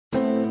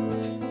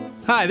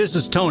Hi, this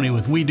is Tony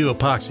with We Do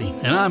Epoxy,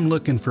 and I'm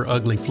looking for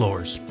ugly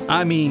floors.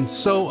 I mean,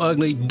 so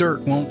ugly,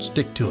 dirt won't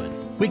stick to it.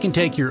 We can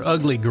take your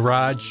ugly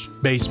garage,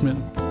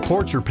 basement,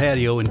 porch, or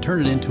patio and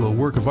turn it into a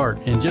work of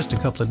art in just a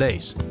couple of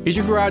days. Is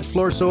your garage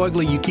floor so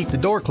ugly you keep the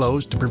door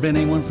closed to prevent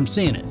anyone from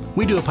seeing it?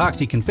 We Do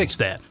Epoxy can fix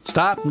that.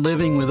 Stop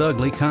living with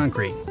ugly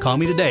concrete. Call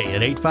me today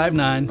at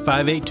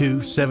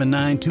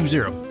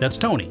 859-582-7920. That's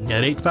Tony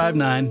at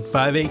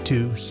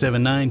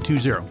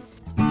 859-582-7920.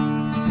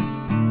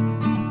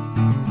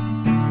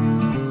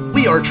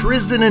 We are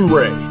Trizdon and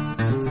Ray.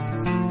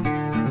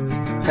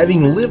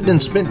 Having lived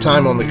and spent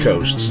time on the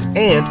coasts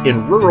and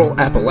in rural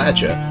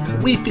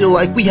Appalachia, we feel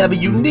like we have a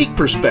unique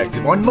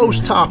perspective on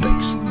most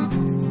topics.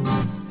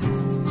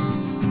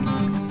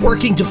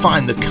 Working to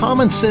find the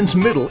common sense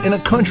middle in a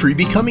country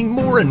becoming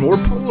more and more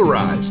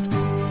polarized.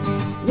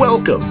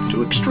 Welcome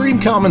to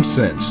Extreme Common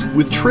Sense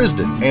with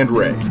Trizdon and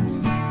Ray.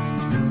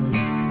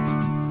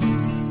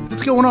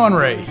 What's going on,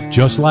 Ray?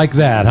 Just like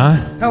that, huh?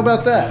 How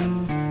about that?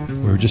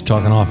 We were just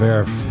talking off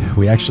air. If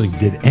we actually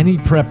did any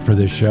prep for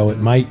this show, it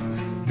might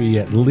be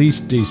at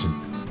least decent.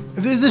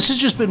 This has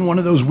just been one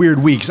of those weird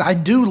weeks. I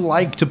do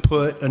like to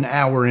put an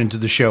hour into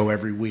the show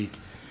every week.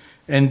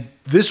 And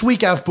this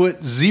week I've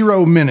put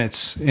 0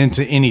 minutes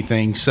into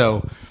anything.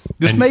 So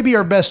this may be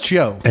our best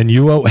show. And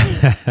you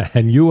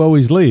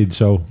always lead,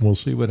 so we'll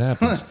see what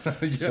happens.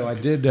 Yeah. So I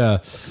did...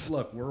 Good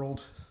luck,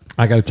 world.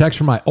 I got a text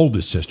from my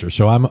oldest sister.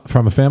 So I'm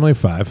from a family of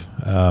 5.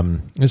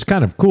 It's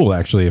kind of cool,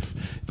 actually, if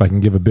I can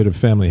give a bit of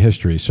family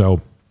history.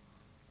 So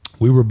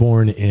we were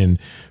born in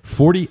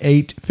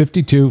 48,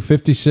 52,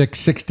 56,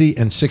 60,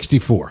 and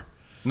 64.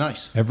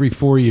 Nice. Every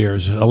 4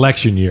 years,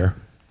 election year.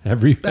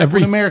 Back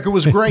when America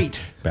was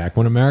great. Back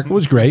when America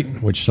was great,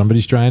 which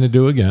somebody's trying to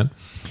do again.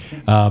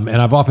 And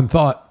I've often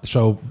thought,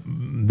 so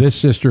this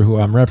sister who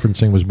I'm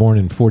referencing was born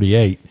in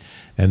 48,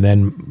 and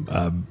then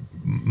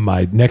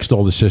my next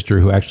oldest sister,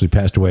 who actually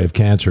passed away of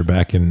cancer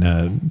back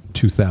in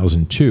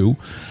 2002.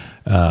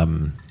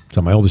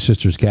 So my oldest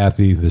sister's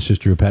Kathy. The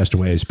sister who passed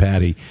away is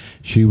Patty.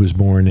 She was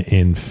born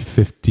in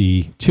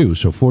 52,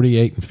 so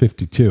 48 and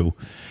 52.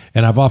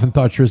 And I've often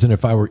thought, Tristan,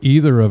 if I were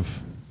either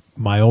of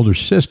my older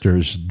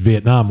sisters,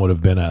 Vietnam would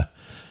have been a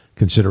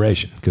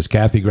consideration, because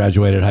Kathy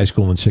graduated high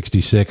school in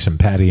 66 and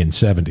Patty in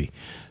 70.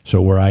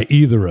 So were I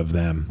either of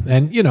them,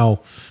 and you know,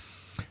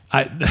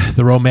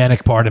 the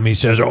romantic part of me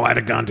says, oh, I'd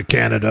have gone to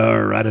Canada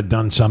or I'd have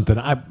done something.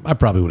 I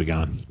probably would have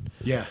gone.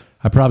 Yeah.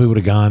 I probably would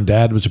have gone.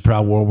 Dad was a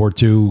proud World War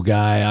II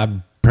guy.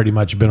 I've pretty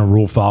much been a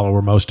rule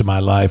follower most of my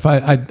life.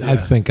 I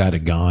think I'd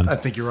have gone. I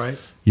think you're right.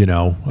 You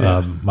know,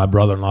 my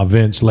brother-in-law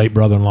Vince, late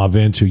brother-in-law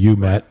Vince, who you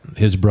met,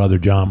 his brother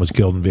John was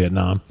killed in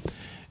Vietnam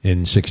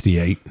in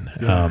 68,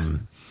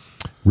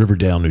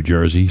 Riverdale, New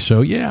Jersey.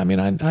 So, yeah, I mean,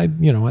 I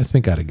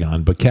think I'd have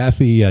gone. But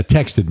Kathy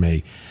texted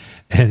me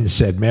and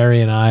said, Mary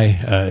and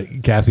I,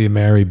 Kathy and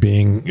Mary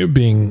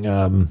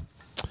being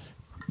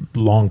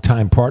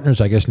longtime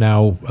partners, I guess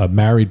now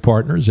married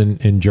partners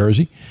in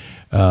Jersey,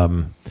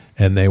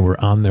 and they were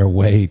on their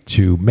way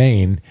to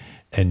Maine,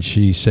 and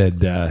she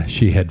said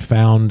she had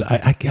found,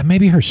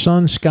 maybe her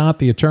son, Scott,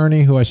 the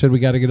attorney, who I said we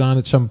got to get on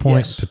at some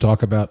point to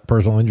talk about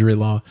personal injury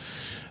law.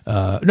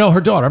 No,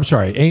 her daughter, I'm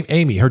sorry,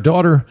 Amy, her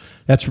daughter,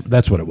 that's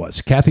what it was.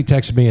 Kathy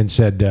texted me and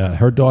said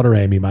her daughter,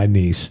 Amy, my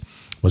niece,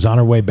 was on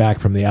her way back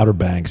from the Outer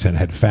Banks and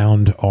had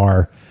found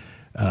our,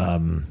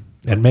 and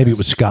maybe it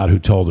was Scott who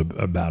told her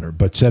about her,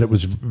 but said it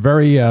was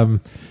very,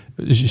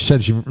 she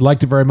said she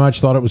liked it very much,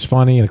 thought it was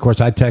funny. And of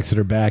course I texted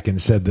her back and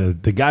said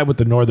the guy with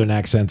the northern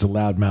accent's a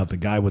loudmouth. The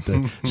guy with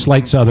the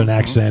slight southern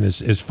accent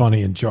is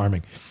funny and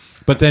charming.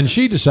 But then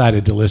she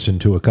decided to listen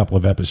to a couple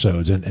of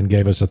episodes and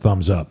gave us a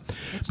thumbs up.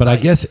 That's but nice.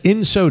 I guess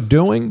in so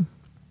doing,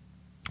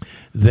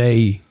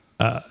 they,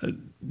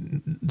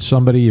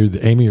 somebody, or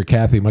Amy or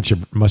Kathy,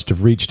 must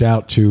have reached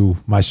out to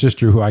my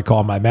sister, who I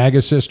call my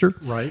MAGA sister.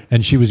 Right.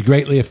 And she was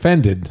greatly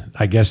offended,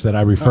 I guess, that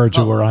I referred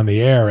to her on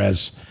the air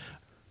as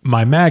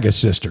my MAGA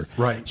sister.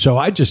 Right. So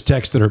I just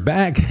texted her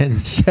back and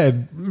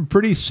said,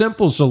 pretty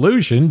simple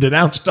solution,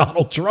 denounce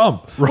Donald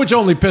Trump, which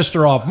only pissed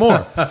her off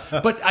more.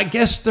 But I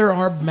guess there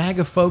are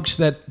MAGA folks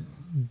that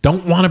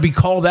don't want to be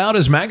called out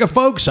as MAGA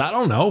folks. I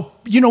don't know.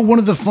 You know, one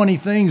of the funny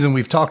things, and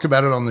we've talked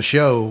about it on the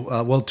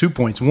show, 2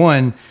 points.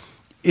 One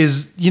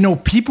is, you know,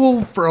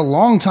 people for a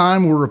long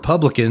time were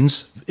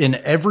Republicans in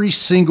every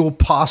single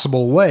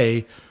possible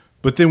way.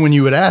 But then when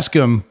you would ask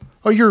them,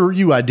 oh,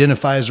 you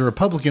identify as a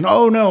Republican.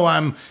 Oh,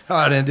 no,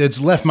 it's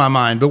left my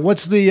mind. But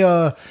what's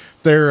the,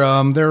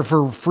 they're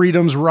for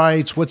freedom's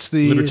rights. What's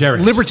the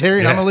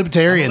libertarian? Yeah. I'm a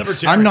libertarian.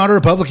 I'm not a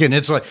Republican.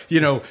 It's like, you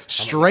know,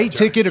 straight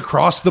ticket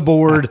across the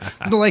board,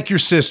 like your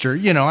sister.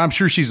 You know, I'm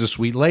sure she's a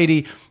sweet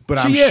lady, but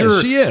I'm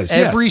sure she is.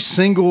 Every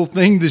single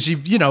thing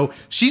that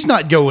she's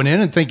not going in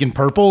and thinking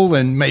purple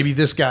and maybe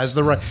this guy's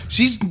the right.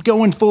 She's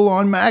going full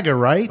on MAGA,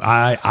 right?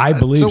 I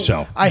believe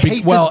so. I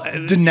hate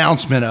the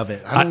denouncement of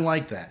it. I don't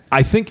like that.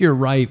 I think you're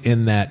right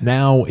in that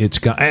now it's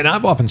gone. And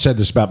I've often said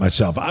this about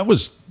myself. I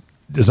was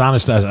as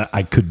honest as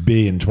I could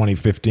be in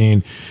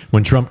 2015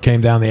 when Trump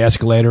came down the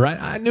escalator.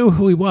 I knew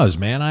who he was,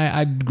 man.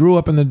 I grew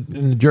up in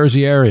the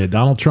Jersey area.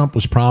 Donald Trump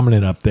was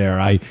prominent up there.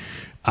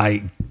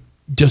 I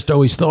just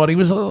always thought he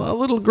was a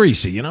little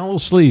greasy, a little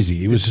sleazy.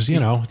 He was, he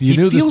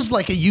feels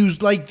like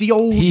the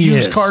old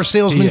used car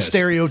salesman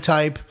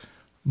stereotype.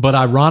 But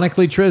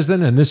ironically,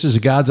 Trizdon, and this is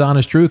God's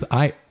honest truth,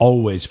 I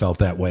always felt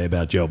that way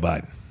about Joe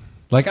Biden.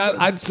 Like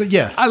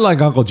I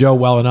like Uncle Joe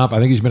well enough. I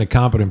think he's been a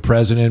competent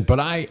president, but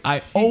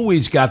I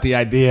always got the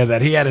idea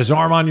that he had his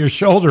arm on your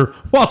shoulder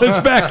while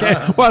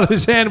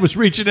his hand was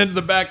reaching into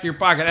the back of your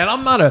pocket. And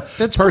I'm not a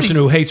person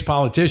who hates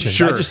politicians.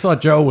 Sure. I just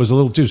thought Joe was a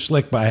little too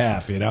slick by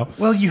half,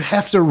 Well, you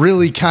have to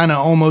really kind of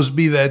almost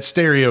be that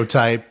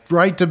stereotype,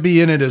 right, to be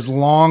in it as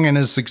long and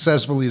as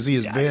successfully as he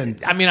has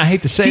been. I mean, I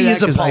hate to say he that.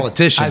 He is a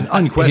politician,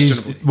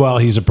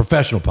 unquestionably. He's a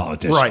professional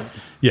politician. Right.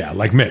 Yeah,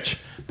 like Mitch.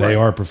 They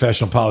are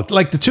professional politics.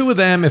 Like the two of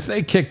them, if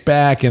they kick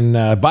back and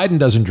Biden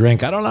doesn't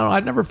drink, I don't know.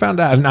 I've never found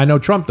out. And I know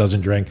Trump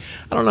doesn't drink.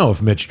 I don't know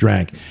if Mitch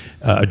drinks.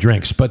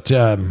 But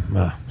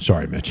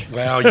sorry, Mitch.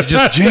 Well, you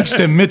just jinxed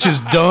him. Mitch is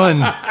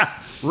done.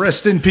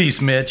 Rest in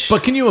peace, Mitch.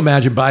 But can you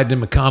imagine Biden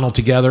and McConnell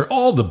together?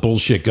 All the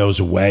bullshit goes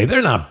away.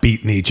 They're not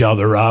beating each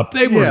other up.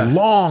 They were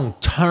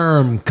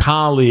long-term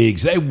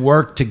colleagues. They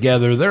worked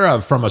together. They're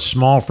from a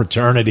small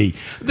fraternity.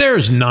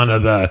 There's none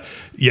of the,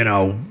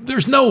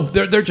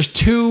 they're just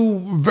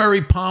two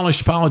very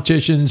polished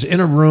politicians in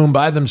a room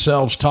by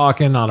themselves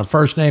talking on a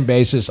first-name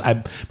basis.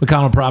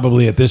 McConnell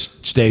probably at this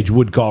stage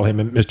would call him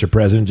Mr.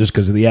 President just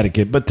because of the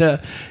etiquette. But,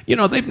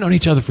 they've known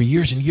each other for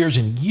years and years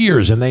and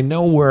years, and they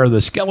know where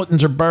the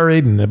skeletons are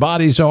buried and the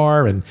bodies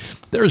are, and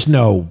there's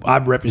no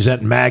I'm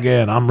representing MAGA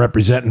and I'm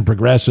representing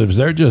progressives.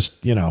 They're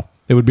just,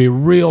 it would be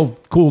real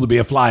cool to be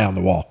a fly on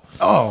the wall.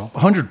 Oh,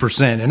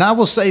 100%. And I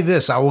will say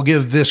this, I will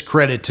give this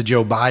credit to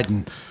Joe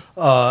Biden.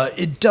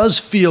 It does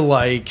feel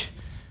like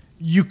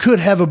you could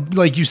have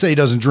like you say, he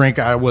doesn't drink.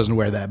 I wasn't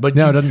aware of that. But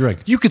no, he doesn't drink.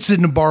 You could sit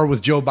in a bar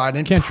with Joe Biden.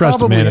 And can't trust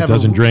a man that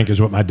doesn't drink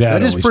is what my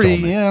dad always told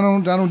me. Yeah, I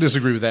don't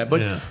disagree with that.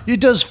 But it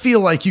does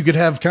feel like you could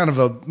have kind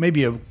of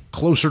maybe a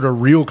closer to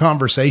real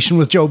conversation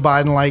with Joe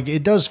Biden. Like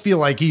it does feel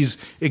like he's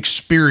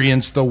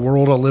experienced the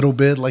world a little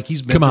bit. Like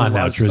he's been through a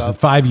lot of stuff.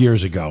 5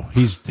 years ago,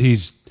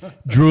 he's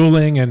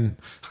drooling and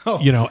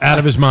out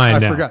of his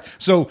mind now. I forgot.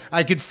 So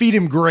I could feed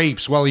him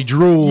grapes while he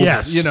drooled,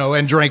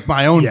 and drank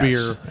my own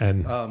beer.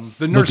 And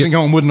the nursing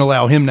home wouldn't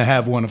allow him to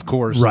have one, of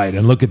course. Right,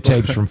 and look at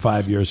tapes from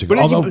 5 years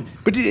ago.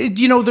 But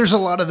there's a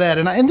lot of that,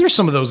 and there's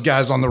some of those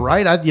guys on the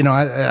right.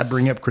 I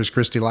bring up Chris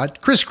Christie a lot.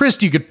 Chris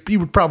Christie, he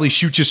would probably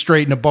shoot you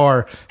straight in a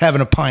bar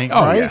having a pint,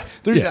 right?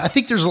 I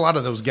think there's a lot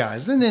of those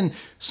guys. And then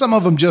some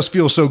of them just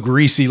feel so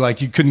greasy, like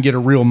you couldn't get a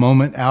real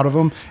moment out of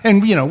them.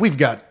 And, we've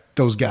got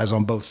those guys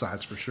on both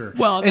sides for sure.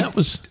 Well, that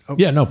was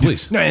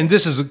please. No, and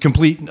this is a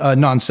complete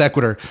non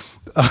sequitur.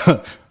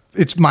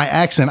 It's my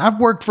accent. I've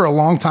worked for a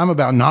long time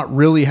about not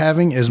really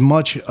having as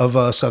much of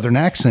a Southern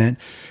accent,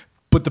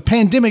 but the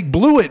pandemic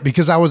blew it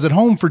because I was at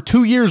home for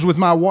 2 years with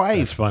my wife.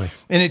 That's funny.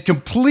 And it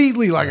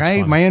completely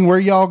hey, man, where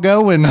y'all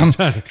going?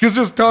 Because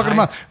just talking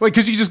about,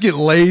 because you just get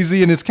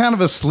lazy and it's kind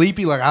of a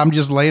sleepy, I'm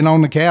just laying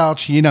on the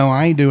couch,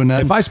 I ain't doing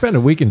nothing. If I spend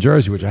a week in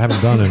Jersey, which I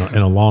haven't done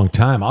in a long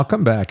time, I'll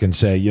come back and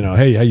say,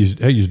 hey, how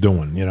you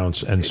doing?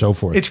 And so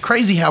forth. It's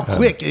crazy how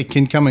quick it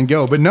can come and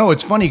go. But no,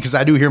 it's funny because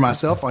I do hear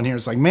myself on here.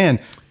 It's like, man,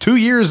 2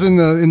 years in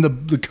the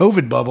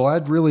COVID bubble,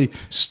 I'd really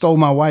stole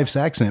my wife's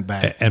accent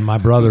back. And my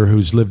brother,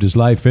 who's lived his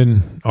life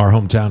in our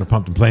hometown of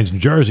Pumpkin Plains, New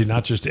Jersey,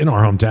 not just in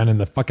our hometown, in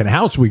the fucking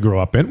house we grew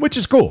up in, which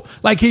is cool.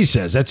 Like he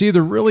says, that's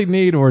either really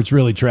neat or it's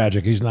really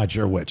tragic. He's not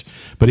sure which.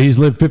 But he's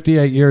lived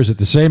 58 years at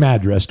the same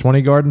address,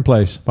 20 Garden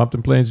Place,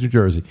 Pumpkin Plains, New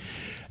Jersey.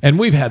 And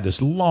we've had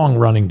this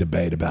long-running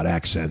debate about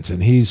accents,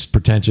 and he's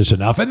pretentious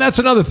enough. And that's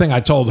another thing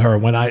I told her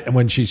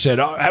when she said,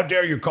 "Oh, how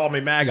dare you call me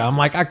MAGA?" I'm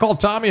like, I call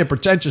Tommy a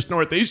pretentious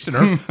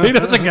Northeasterner. He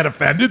doesn't get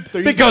offended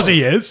because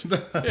he is.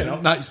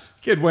 Nice.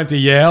 Kid went to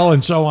Yale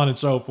and so on and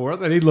so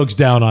forth, and he looks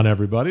down on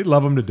everybody.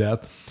 Love him to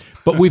death.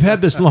 But we've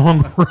had this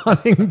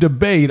long-running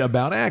debate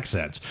about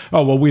accents.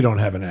 Oh, well, we don't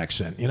have an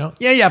accent, Yeah,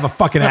 you have a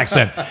fucking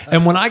accent.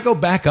 And when I go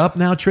back up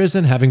now,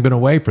 Trizdon, having been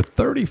away for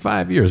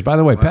 35 years. By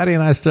the way, Patty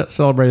and I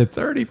celebrated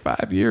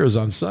 35 years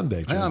on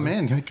Sunday. Oh,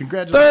 man,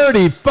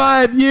 congratulations.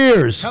 35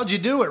 years. How'd you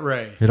do it,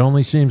 Ray? It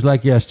only seems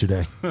like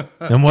yesterday.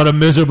 And what a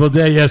miserable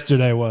day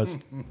yesterday was.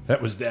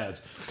 That was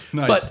Dad's.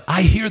 Nice. But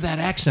I hear that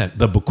accent,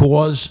 the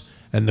because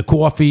and the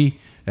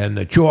coffee and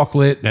the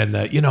chocolate and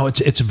the,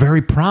 it's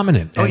very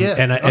prominent.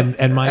 And,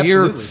 and my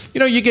absolutely.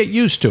 Ear, you get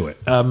used to it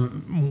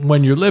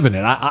when you're living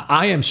it.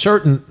 I am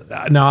certain.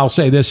 Now I'll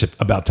say this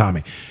about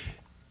Tommy.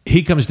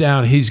 He comes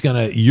down, he's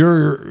going to,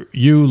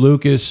 you,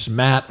 Lucas,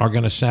 Matt are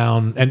going to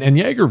sound, and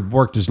Yeager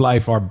worked his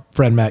life, our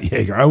friend Matt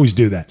Yeager. I always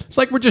do that. It's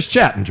like we're just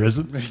chatting,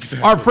 Trizdon.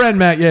 Exactly. Our friend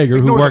Matt Yeager,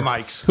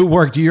 who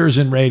worked years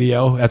in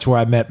radio, that's where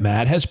I met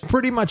Matt, has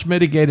pretty much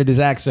mitigated his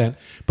accent,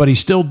 but he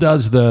still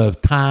does the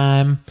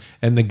time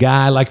and the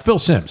guy, like Phil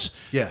Sims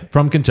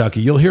from Kentucky.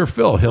 You'll hear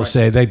Phil, he'll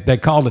say, they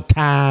called a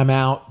time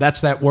out.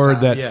 That's that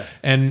word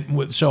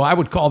and so I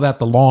would call that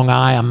the long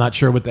I. I'm not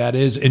sure what that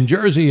is. In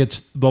Jersey,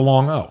 it's the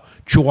long O.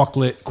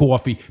 chocolate,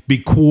 coffee,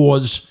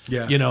 because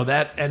Yeah.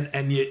 that, and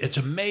it's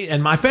amazing.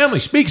 And my family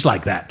speaks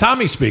like that.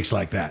 Tommy speaks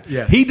like that.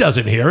 Yeah. He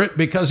doesn't hear it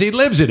because he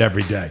lives it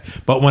every day.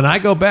 But when I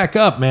go back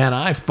up, man,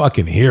 I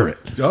fucking hear it.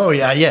 Oh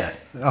yeah,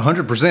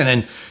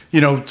 100%.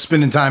 And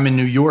spending time in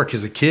New York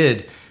as a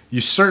kid, you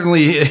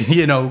certainly,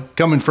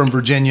 coming from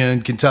Virginia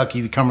and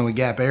Kentucky, the Cumberland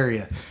Gap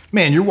area,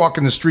 man, you're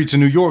walking the streets of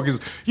New York is,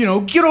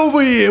 get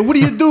over here. What are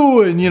you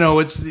doing?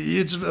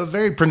 It's a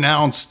very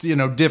pronounced,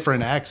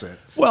 different accent.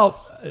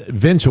 Well,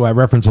 Vince, who I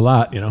reference a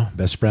lot,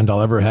 best friend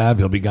I'll ever have.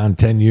 He'll be gone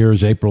 10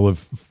 years, April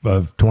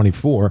of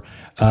 24.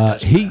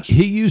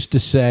 He used to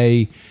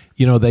say,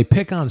 they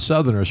pick on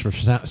Southerners for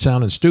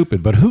sounding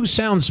stupid, but who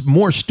sounds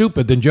more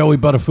stupid than Joey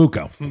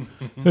Buttafuoco?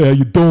 Hey, how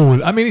you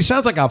doing? I mean, he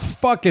sounds like a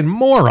fucking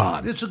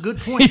moron. It's a good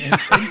point.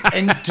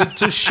 And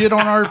to shit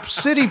on our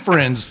city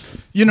friends,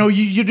 you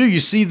do. You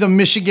see the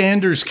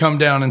Michiganders come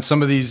down in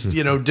some of these,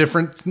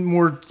 different,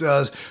 more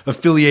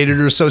affiliated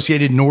or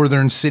associated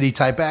northern city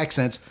type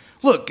accents.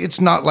 Look, it's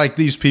not like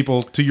these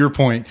people, to your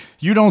point.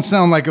 You don't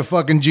sound like a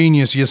fucking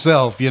genius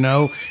yourself,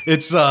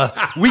 It's,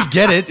 we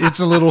get it. It's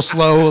a little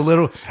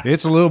slow,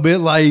 it's a little bit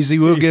lazy.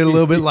 We'll get a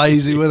little bit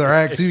lazy with our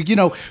accent,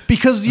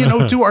 because,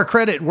 to our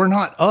credit, we're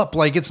not up.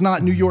 Like, it's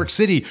not New York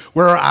City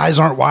where our eyes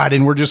aren't wide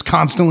and we're just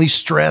constantly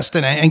stressed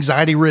and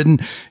anxiety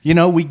ridden.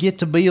 We get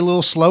to be a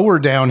little slower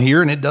down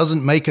here, and it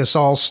doesn't make us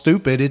all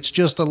stupid. It's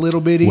just a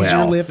little bit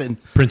easier living.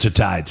 Prince of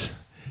Tides.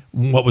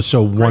 What was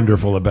so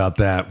wonderful about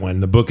that, when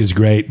the book is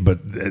great, but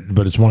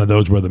it's one of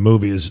those where the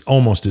movie is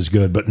almost as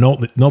good, but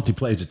Nolte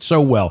plays it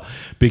so well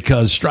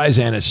because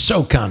Streisand is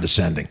so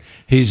condescending.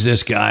 He's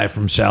this guy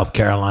from South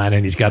Carolina,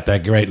 and he's got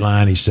that great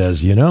line. He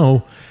says,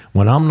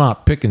 when I'm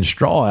not picking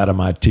straw out of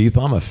my teeth,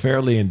 I'm a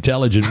fairly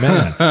intelligent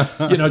man.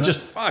 Just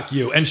fuck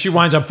you. And she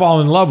winds up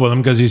falling in love with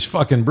him because he's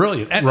fucking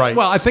brilliant. And, right.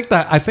 Well, I think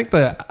the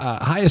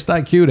highest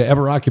IQ to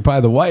ever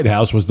occupy the White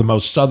House was the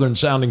most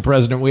Southern-sounding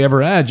president we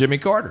ever had, Jimmy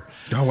Carter.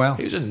 Oh, wow.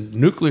 He was a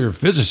nuclear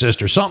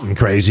physicist or something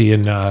crazy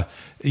in,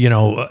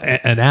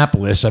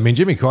 Annapolis. I mean,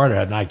 Jimmy Carter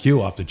had an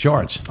IQ off the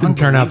charts. Didn't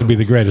turn out to be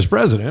the greatest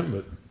president,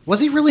 but... Was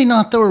he really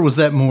not, though, or was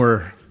that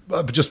more...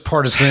 just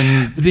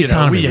partisan, the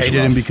economy we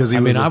hated him because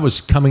I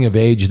was coming of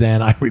age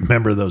then. I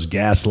remember those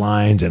gas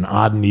lines and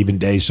odd and even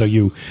days. So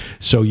you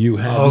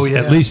have,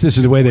 at least this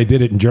is the way they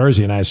did it in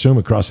Jersey, and I assume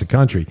across the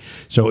country.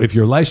 So if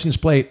your license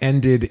plate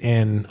ended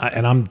in,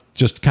 and I'm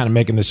just kind of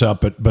making this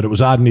up, but it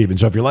was odd and even.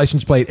 So if your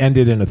license plate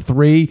ended in a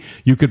 3,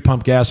 you could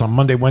pump gas on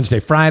Monday, Wednesday,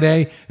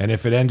 Friday. And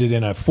if it ended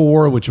in a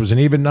 4, which was an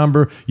even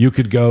number, you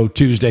could go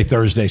Tuesday,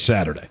 Thursday,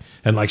 Saturday.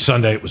 And like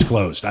Sunday, it was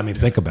closed. I mean,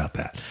 think about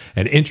that.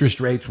 And interest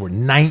rates were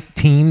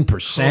 19%.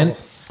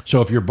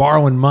 So if you're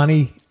borrowing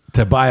money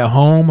to buy a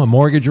home, a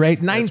mortgage rate,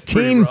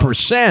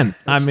 19%.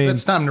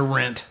 That's time to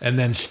rent. And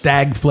then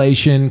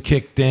stagflation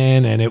kicked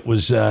in, and it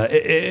was a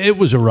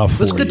rough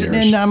 4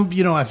 years. And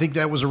I think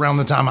that was around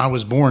the time I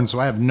was born, so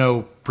I have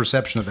no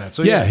perception of that.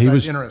 So yeah, he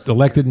was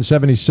elected in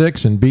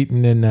 76 and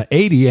beaten in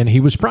 80, and he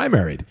was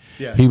primaried.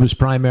 Yeah. He was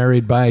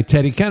primaried by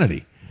Teddy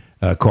Kennedy.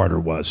 Carter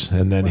was,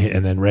 and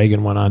then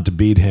Reagan went on to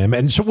beat him,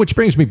 and so which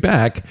brings me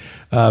back.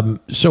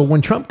 So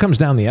when Trump comes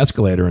down the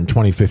escalator in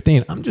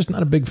 2015, I'm just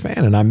not a big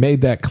fan, and I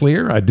made that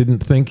clear. I didn't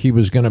think he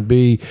was going to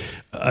be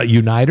a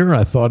uniter.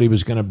 I thought he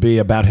was going to be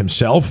about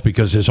himself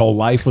because his whole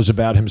life was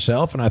about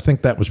himself, and I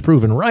think that was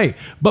proven right.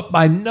 But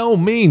by no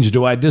means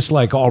do I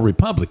dislike all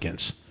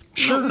Republicans.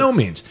 Sure, no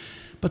means.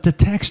 But the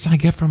text I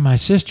get from my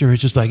sister is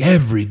just like,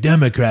 every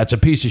Democrat's a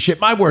piece of shit.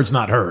 My word's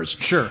not hers.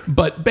 Sure.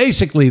 But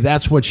basically,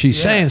 that's what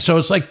she's saying. So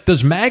it's like,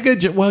 does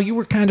MAGA... Well, you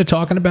were kind of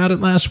talking about it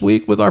last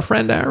week with our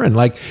friend Aaron.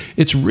 Like,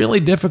 it's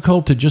really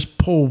difficult to just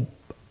pull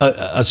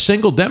a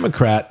single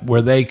Democrat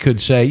where they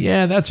could say,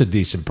 yeah, that's a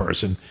decent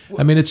person.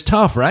 I mean, it's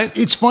tough, right?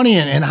 It's funny,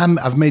 and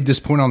I've made this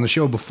point on the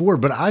show before,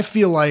 but I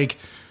feel like,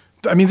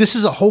 this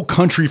is a whole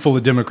country full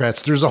of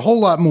Democrats. There's a whole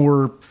lot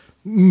more...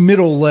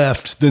 middle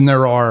left than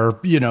there are,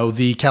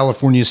 the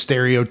California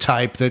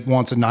stereotype that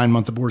wants a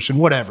 9-month abortion,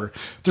 whatever.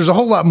 There's a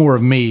whole lot more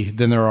of me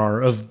than there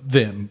are of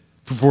them,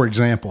 for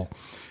example.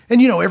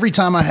 And, every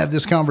time I have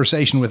this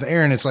conversation with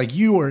Aaron, it's like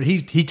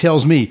he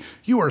tells me,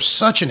 you are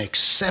such an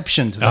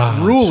exception to the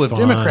rule of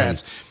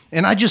Democrats.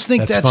 And I just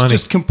think that's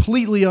just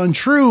completely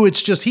untrue.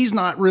 It's just, he's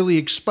not really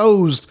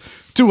exposed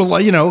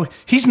to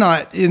he's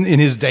not in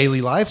his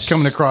daily life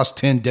coming across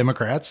 10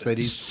 Democrats that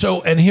he's...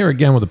 So, and here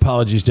again with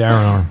apologies to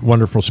Aaron, our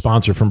wonderful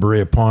sponsor from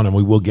Berea Pawn, and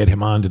we will get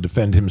him on to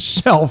defend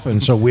himself,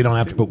 and so we don't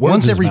have to put words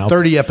once in every his mouth.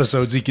 30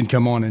 episodes he can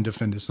come on and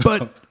defend himself.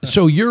 But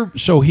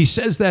so he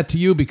says that to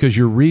you because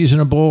you're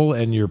reasonable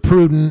and you're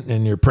prudent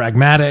and you're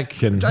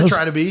pragmatic, and I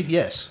try to be,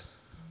 yes.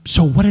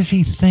 So what does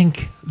he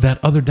think that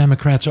other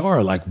Democrats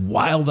are? Like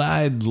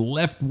wild-eyed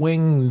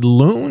left-wing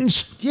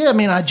loons? Yeah,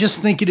 I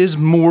just think it is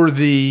more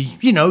the,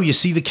 you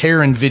see the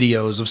Karen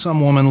videos of some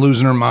woman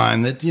losing her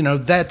mind that,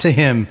 that to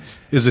him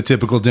is a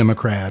typical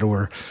Democrat,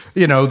 or,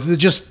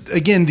 just,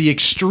 again, the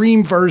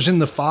extreme version,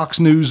 the Fox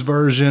News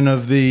version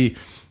of the,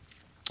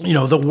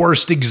 the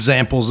worst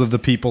examples of the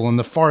people in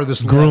the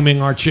farthest grooming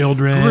left. our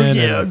children.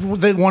 Yeah,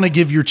 they want to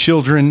give your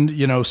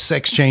children,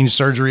 sex change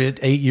surgery at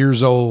 8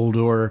 years old,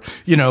 or,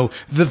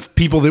 the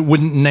people that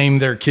wouldn't name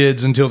their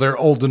kids until they're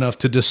old enough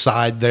to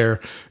decide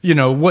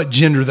what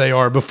gender they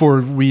are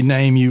before we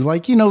name you.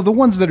 Like, the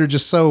ones that are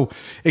just so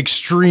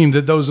extreme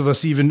that those of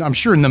us even, I'm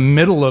sure in the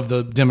middle of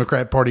the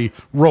Democrat Party,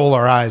 roll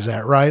our eyes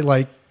at, right?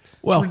 Like,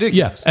 well,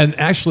 yes. And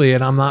actually,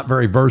 and I'm not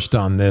very versed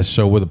on this,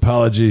 so with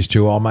apologies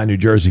to all my New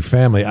Jersey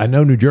family, I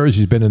know New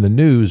Jersey's been in the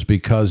news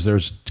because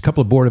there's a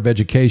couple of Board of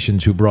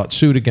Educations who brought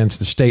suit against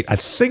the state. I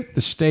think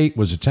the state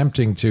was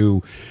attempting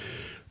to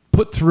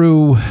put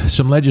through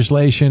some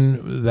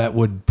legislation that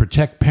would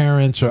protect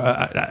parents or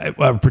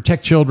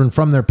protect children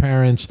from their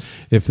parents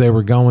if they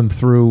were going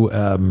through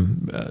a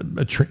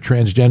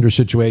transgender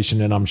situation.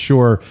 And I'm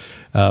sure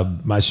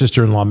my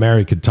sister-in-law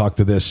Mary could talk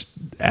to this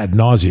ad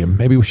nauseum.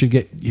 Maybe we should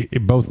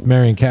get both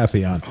Mary and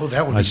Kathy on. Oh,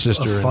 that would my be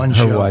sister a fun and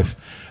her show. wife.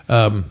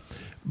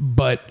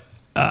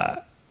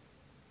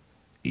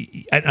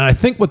 And I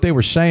think what they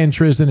were saying,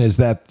 Trizdon, is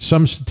that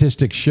some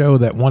statistics show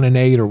that 1 in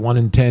 8 or 1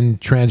 in 10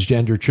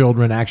 transgender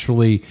children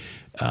actually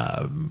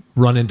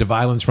run into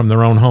violence from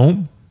their own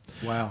home.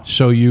 Wow.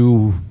 So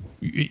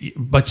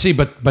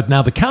but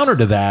now the counter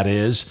to that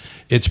is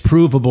it's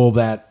provable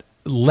that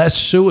less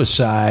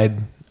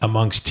suicide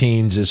amongst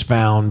teens is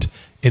found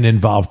in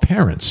involved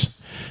parents.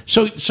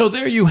 So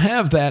there you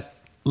have that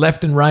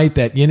left and right,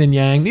 that yin and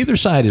yang. Neither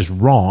side is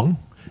wrong.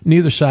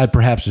 Neither side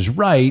perhaps is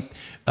right.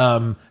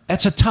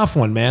 That's a tough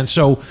one, man.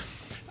 So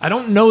I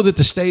don't know that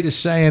the state is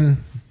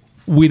saying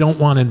we don't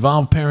want to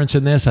involve parents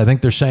in this. I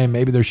think they're saying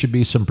maybe there should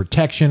be some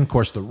protection. Of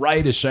course, the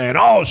right is saying,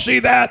 oh, see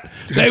that?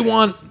 They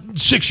want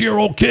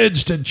 6-year-old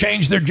kids to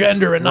change their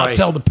gender and not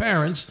tell the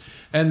parents.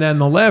 And then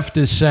the left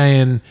is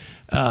saying,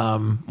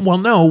 well,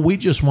 no, we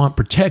just want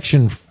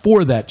protection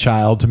for that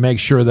child to make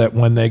sure that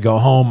when they go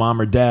home, mom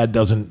or dad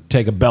doesn't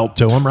take a belt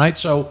to them, right?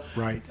 So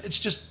it's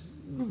just...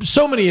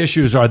 so many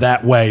issues are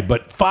that way,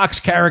 but Fox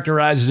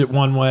characterizes it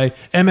one way,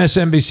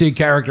 MSNBC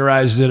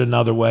characterizes it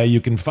another way.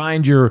 You can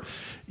find you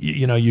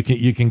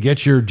can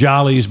get your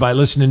jollies by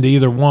listening to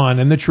either one,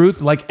 and the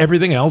truth, like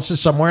everything else, is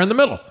somewhere in the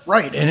middle.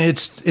 Right, and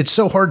it's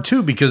so hard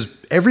too because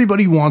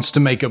everybody wants to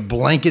make a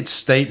blanket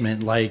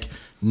statement like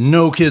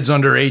no kids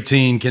under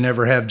 18 can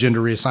ever have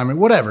gender reassignment,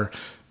 whatever.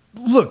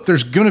 Look,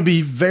 there's going to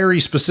be very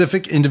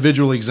specific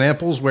individual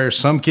examples where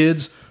some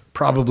kids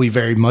probably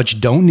very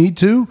much don't need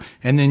to.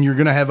 And then you're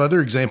going to have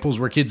other examples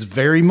where kids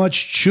very much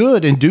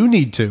should and do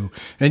need to.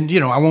 And,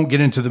 I won't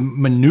get into the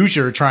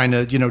minutia trying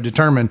to,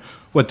 determine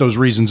what those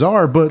reasons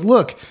are. But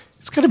look,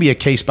 it's got to be a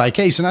case by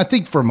case. And I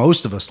think for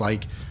most of us,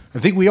 I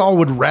think we all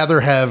would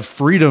rather have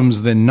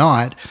freedoms than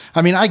not.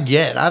 I mean,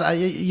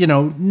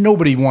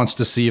 nobody wants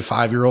to see a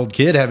 5-year-old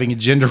kid having a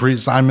gender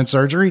reassignment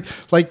surgery.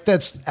 Like,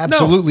 that's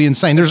absolutely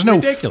insane. There's no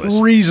ridiculous.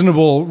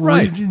 Reasonable,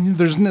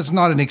 it's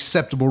not an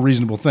acceptable,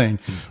 reasonable thing.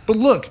 But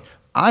look,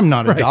 I'm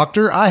not a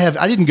doctor.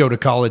 I didn't go to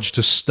college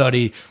to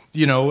study.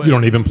 You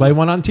don't even play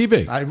one on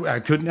TV. I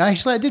couldn't.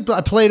 Actually, I did. I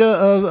played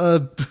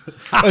a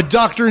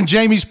Doctor and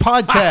Jamie's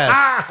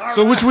podcast.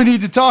 So which we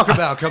need to talk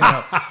about coming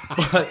up.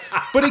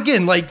 But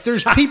again,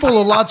 there's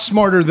people a lot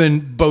smarter than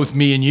both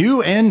me and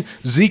you and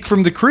Zeke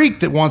from the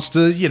Creek that wants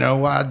to,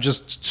 I'm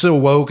just so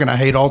woke and I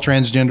hate all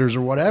transgenders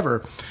or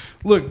whatever.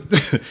 Look,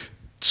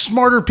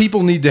 smarter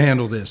people need to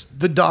handle this.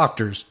 The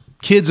doctors,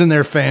 kids and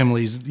their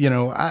families,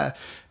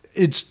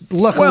 it's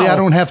luckily I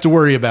don't have to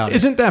worry about it.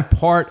 Isn't that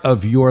part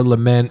of your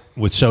lament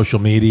with social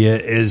media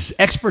is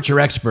experts are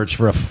experts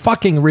for a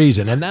fucking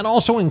reason. And that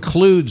also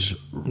is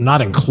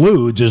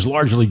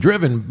largely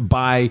driven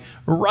by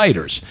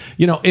writers.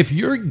 If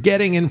you're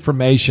getting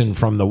information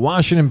from the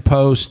Washington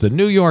Post, the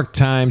New York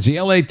Times,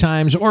 the LA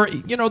Times, or,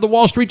 the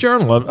Wall Street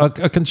Journal,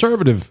 a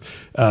conservative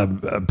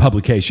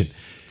publication,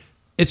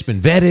 it's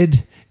been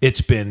vetted.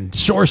 It's been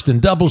sourced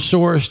and double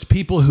sourced.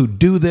 People who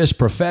do this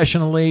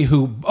professionally,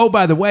 who, oh,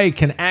 by the way,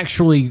 can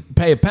actually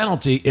pay a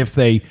penalty if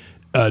they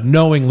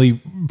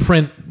knowingly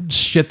print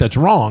shit that's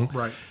wrong.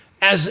 Right.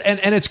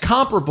 And it's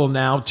comparable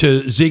now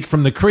to Zeke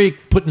from the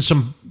Creek putting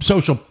some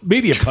social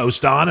media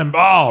post on and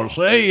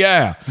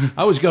I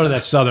always go to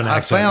that Southern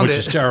accent, which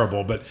is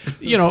terrible, but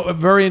a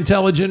very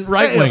intelligent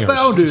right-wingers. I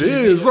found it. It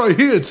is right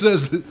here. It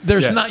says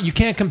you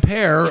can't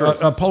compare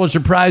a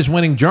Pulitzer Prize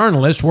winning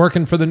journalist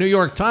working for the New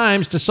York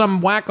Times to some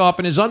whack off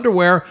in his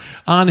underwear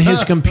on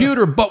his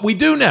computer, but but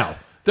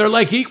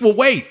they're equal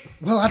weight.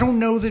 Well, I don't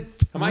know that.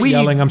 Am I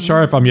yelling? I'm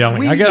sorry if I'm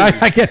yelling.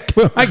 I get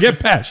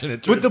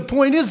passionate. But the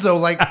point is,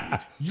 though,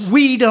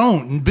 we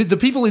don't. But the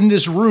people in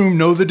this room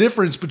know the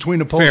difference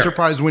between a Pulitzer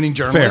Prize winning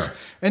journalist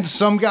and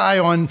some guy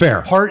on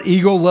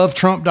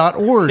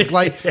hearteaglelovetrump.org.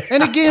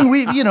 And again,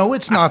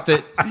 it's not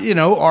that,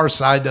 our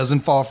side doesn't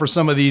fall for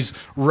some of these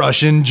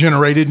Russian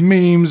generated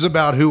memes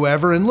about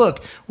whoever. And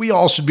look, we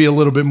all should be a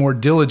little bit more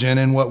diligent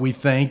in what we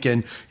think.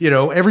 And,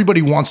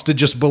 everybody wants to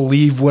just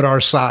believe what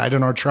our side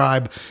and our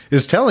tribe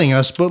is telling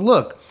us. But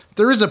look,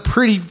 there is a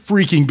pretty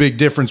freaking big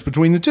difference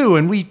between the two,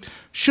 and we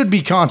should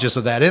be conscious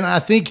of that. And I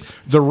think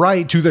the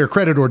right, to their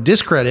credit or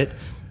discredit,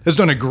 has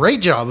done a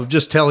great job of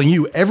just telling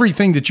you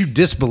everything that you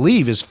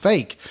disbelieve is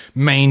fake.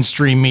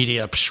 Mainstream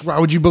media. Psh, why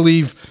would you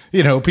believe,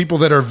 people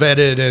that are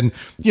vetted? And,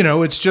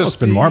 it's just... It's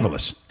been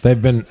marvelous.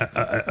 They've been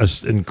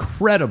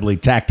incredibly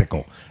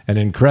tactical and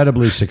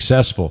incredibly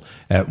successful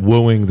at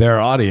wooing their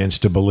audience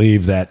to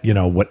believe that,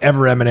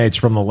 whatever emanates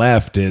from the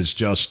left is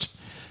just,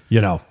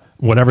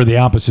 whatever the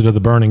opposite of the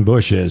burning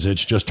bush is.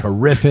 It's just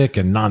horrific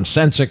and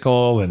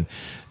nonsensical, and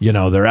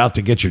they're out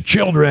to get your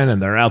children,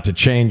 and they're out to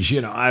change.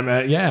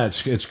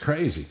 It's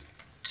crazy.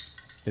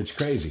 It's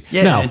crazy.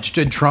 Yeah, now,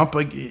 and Trump,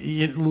 look,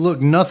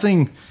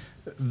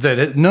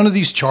 none of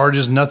these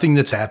charges, nothing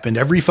that's happened.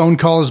 Every phone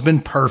call has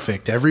been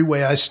perfect. Every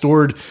way I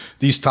stored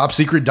these top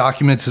secret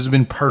documents has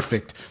been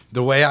perfect.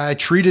 The way I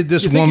treated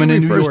this woman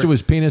in New York. Refers to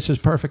his penis as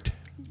perfect.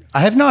 I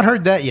have not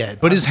heard that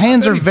yet, but his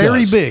hands are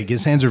very big.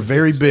 His hands are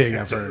very big,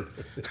 I've heard.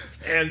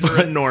 Hands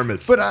are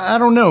enormous. But I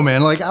don't know,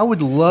 man. Like, I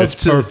would love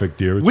it's perfect,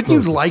 dear. It's wouldn't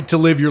perfect. you like to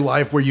live your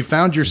life where you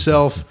found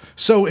yourself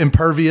so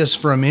impervious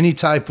from any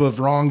type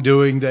of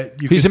wrongdoing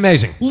that you He's could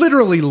amazing.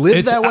 literally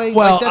live that way?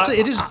 Well,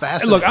 it is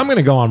fascinating. Look, I'm going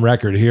to go on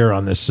record here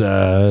on this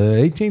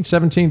 18th,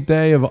 17th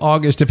day of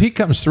August. If he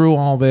comes through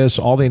all this,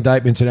 all the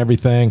indictments and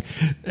everything,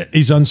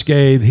 he's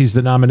unscathed, he's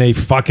the nominee,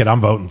 fuck it,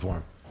 I'm voting for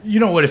him. You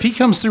know what? If he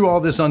comes through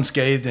all this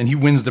unscathed and he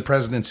wins the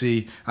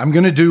presidency, I'm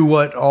going to do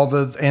what all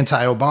the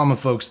anti-Obama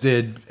folks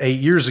did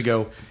 8 years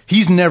ago.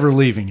 He's never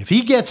leaving. If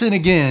he gets in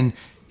again,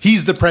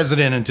 he's the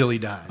president until he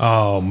dies.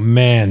 Oh,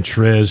 man,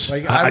 Triz.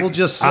 I will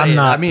just say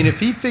I mean,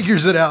 if he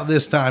figures it out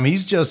this time,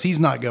 he's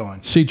not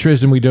going. See,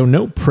 Trizdon, we do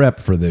no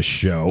prep for this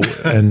show,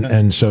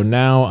 and so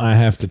now I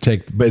have to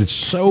take... But it's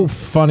so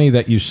funny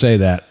that you say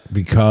that,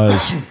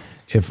 because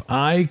if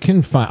I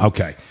can find...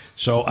 Okay.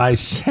 So I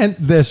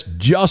sent this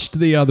just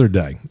the other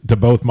day to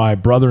both my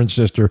brother and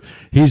sister.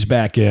 He's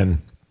back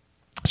in.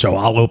 So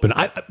I'll open.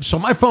 So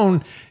my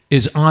phone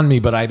is on me,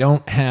 but I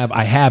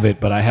have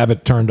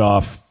it turned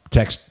off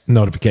text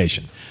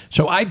notification.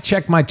 So I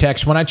check my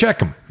texts when I check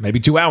them.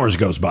 Maybe 2 hours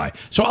goes by.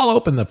 So I'll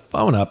open the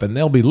phone up, and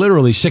there'll be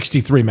literally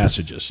 63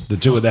 messages, the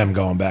two of them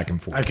going back and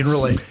forth. I can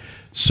relate.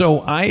 So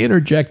I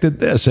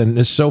interjected this, and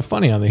it's so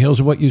funny on the heels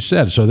of what you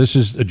said. So this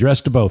is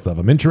addressed to both of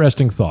them.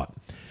 Interesting thought.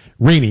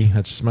 Rini,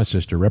 that's my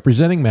sister,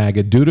 representing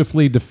MAGA,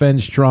 dutifully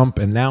defends Trump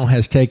and now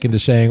has taken to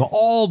saying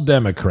all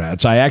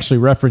Democrats, I actually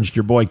referenced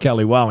your boy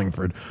Kelly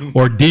Wallingford,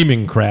 or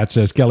Democrats,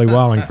 as Kelly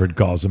Wallingford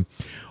calls them,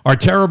 are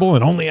terrible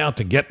and only out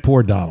to get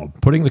poor Donald.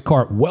 Putting the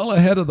cart well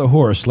ahead of the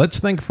horse,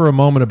 let's think for a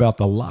moment about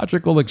the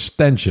logical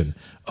extension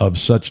of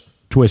such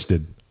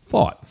twisted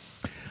thought.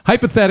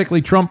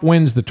 Hypothetically, Trump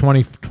wins the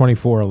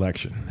 2024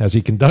 election as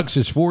he conducts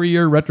his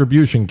 4-year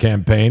retribution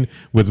campaign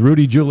with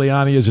Rudy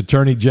Giuliani as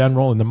Attorney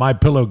General and the My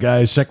Pillow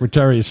guy as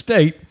Secretary of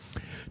State.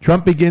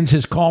 Trump begins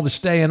his call to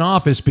stay in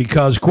office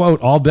because,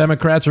 quote, all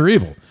Democrats are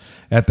evil.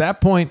 At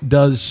that point,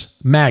 does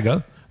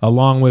MAGA,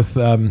 along with,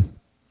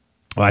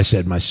 I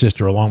said my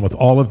sister, along with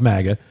all of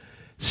MAGA,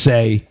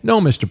 say, no,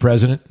 Mr.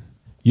 President,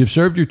 you've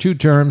served your 2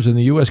 terms and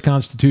the U.S.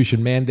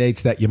 Constitution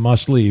mandates that you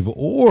must leave?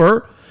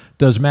 Or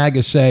does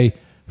MAGA say,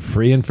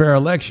 free and fair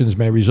elections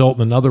may result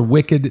in another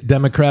wicked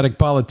Democratic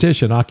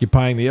politician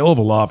occupying the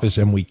Oval Office,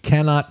 and we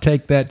cannot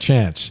take that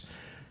chance?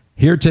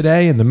 Here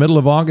today, in the middle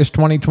of August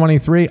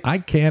 2023, I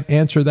can't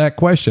answer that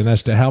question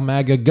as to how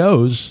MAGA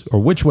goes or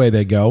which way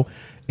they go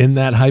in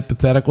that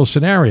hypothetical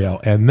scenario,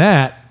 and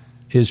that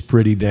is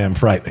pretty damn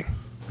frightening.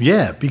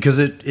 Yeah, because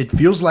it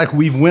feels like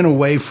we've went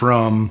away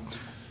from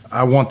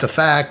I want the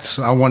facts,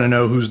 I want to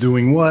know who's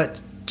doing what,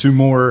 to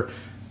more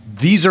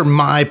these are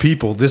my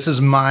people, this is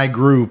my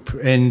group,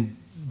 and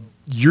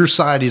your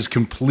side is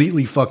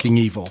completely fucking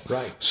evil.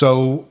 Right.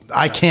 So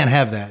I can't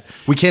have that.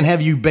 We can't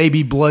have you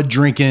baby blood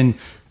drinking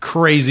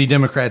crazy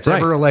Democrats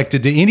ever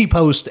elected to any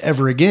post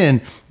ever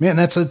again. Man,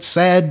 that's a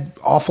sad,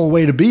 awful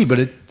way to be.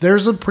 But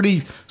there's a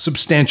pretty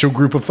substantial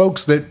group of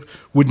folks that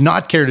would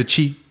not care to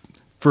cheat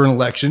for an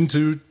election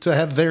to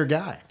have their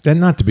guy. And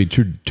not to be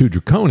too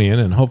draconian,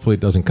 and hopefully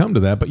it doesn't come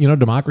to that, but,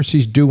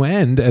 democracies do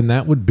end, and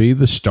that would be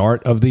the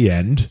start of the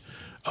end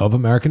of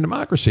American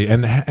democracy.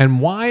 And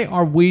why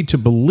are we to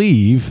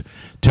believe,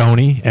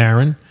 Tony,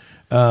 Aaron,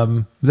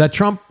 that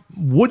Trump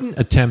wouldn't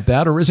attempt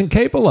that or isn't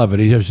capable of it?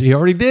 He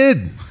already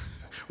did.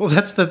 Well,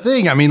 that's the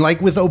thing. I mean,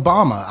 like with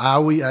Obama,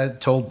 I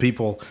told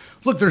people,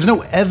 look, there's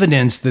no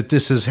evidence that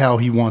this is how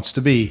he wants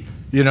to be.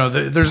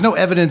 There's no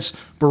evidence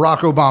Barack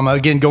Obama,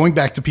 again, going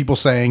back to people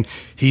saying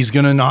he's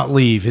going to not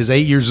leave. His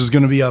 8 years is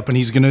going to be up and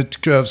he's going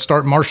to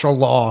start martial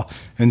law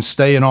and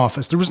stay in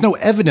office. There was no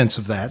evidence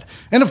of that.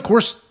 And of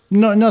course,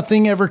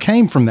 nothing ever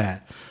came from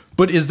that.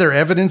 But is there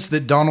evidence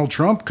that Donald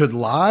Trump could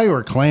lie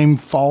or claim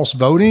false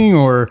voting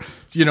or,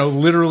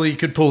 literally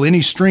could pull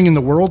any string in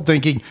the world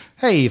thinking,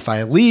 hey, if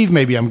I leave,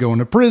 maybe I'm going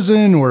to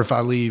prison, or if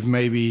I leave,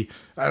 maybe,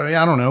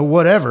 I don't know,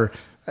 whatever.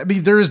 I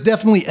mean, there is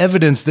definitely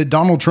evidence that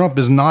Donald Trump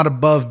is not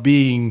above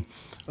being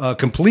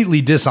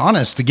completely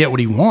dishonest to get what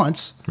he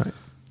wants. Right.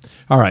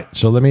 All right,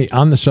 so let me,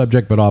 on the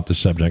subject but off the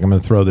subject, I'm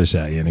going to throw this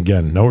at you. And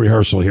again, no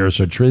rehearsal here,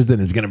 so Trizdon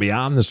is going to be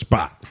on the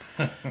spot.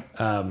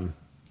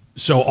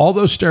 So all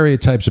those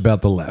stereotypes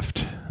about the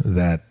left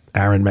that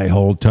Aaron may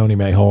hold, Tony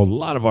may hold, a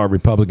lot of our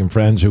Republican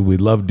friends who we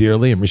love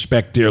dearly and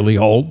respect dearly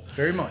hold.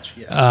 Very much,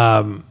 yes.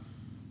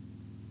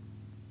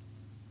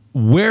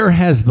 Where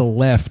has the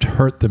left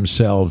hurt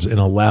themselves in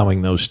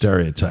allowing those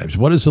stereotypes?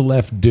 What does the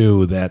left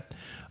do that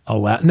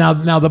allow?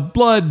 Now the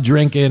blood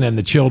drinking and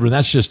the children,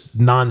 that's just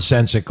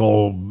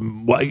nonsensical.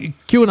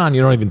 QAnon,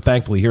 you don't even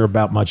thankfully hear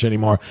about much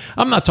anymore.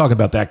 I'm not talking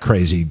about that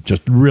crazy,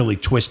 just really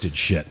twisted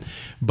shit.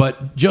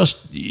 But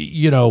just,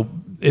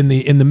 in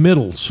the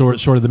middle,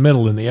 sort of the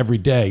middle, in the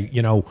everyday,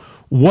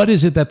 what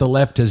is it that the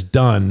left has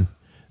done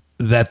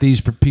that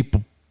these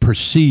people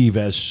perceive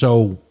as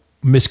so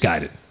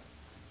misguided?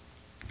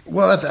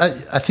 Well,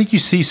 I think you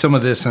see some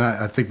of this, and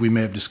I think we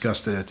may have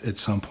discussed it at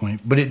some point,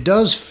 but it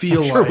does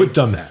feel sure like... we've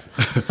done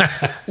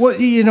that. Well,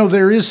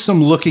 there is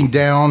some looking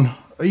down.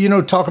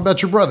 Talk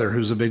about your brother,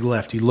 who's a big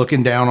lefty,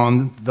 looking down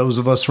on those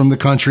of us from the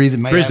country that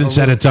may Trizdon have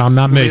said it, Tom,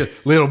 not me.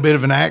 Little bit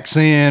of an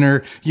accent,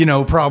 or,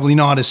 probably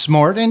not as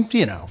smart. And,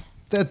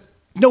 that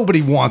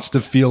nobody wants to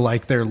feel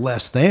like they're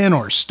less than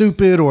or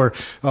stupid, or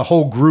a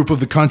whole group of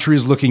the country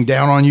is looking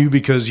down on you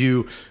because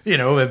you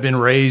have been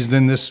raised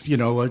in this,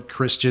 a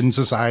Christian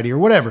society or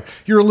whatever.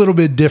 You're a little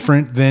bit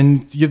different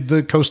than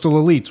the coastal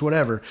elites,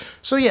 whatever.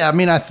 So, yeah,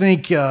 I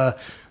think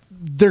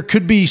there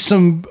could be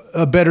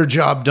a better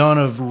job done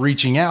of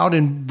reaching out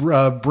and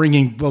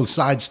bringing both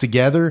sides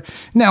together.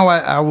 Now,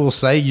 I will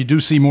say you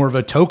do see more of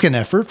a token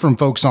effort from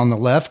folks on the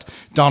left.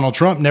 Donald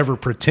Trump never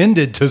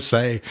pretended to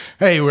say,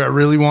 hey, I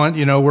really want,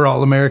 we're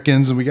all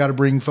Americans and we got to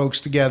bring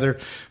folks together.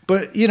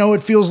 But,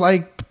 it feels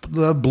like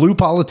the blue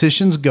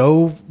politicians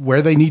go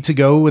where they need to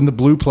go in the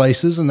blue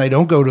places, and they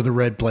don't go to the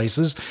red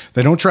places.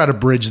 They don't try to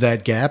bridge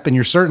that gap. And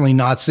you're certainly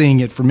not seeing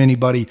it from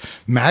anybody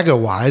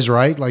MAGA-wise,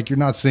 right? Like, you're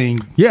not seeing...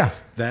 Yeah.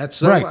 That's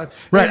so,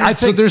 right. I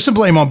think there's some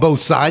blame on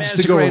both sides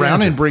to go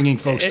around and bringing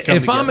folks to come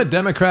together. If I'm a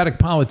Democratic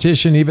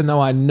politician, even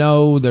though I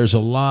know there's a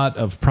lot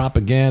of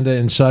propaganda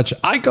and such,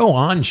 I go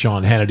on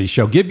Sean Hannity's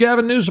show. Give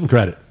Gavin Newsom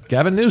credit.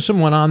 Gavin Newsom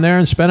went on there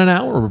and spent an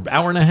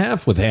hour and a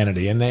half with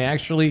Hannity, and they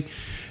actually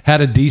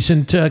had a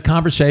decent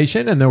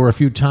conversation. And there were a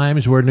few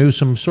times where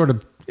Newsom sort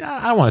of,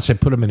 I don't want to say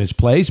put him in his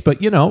place,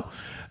 but and now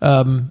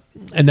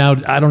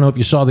I don't know if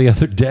you saw the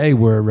other day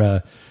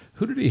where.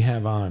 Who did he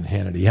have on,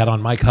 Hannity? He had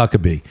on Mike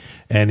Huckabee,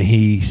 and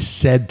he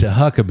said to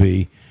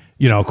Huckabee,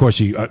 of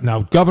course,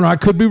 now, Governor, I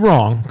could be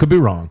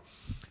wrong,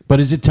 but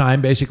is it time,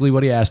 basically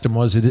what he asked him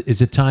was,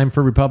 is it time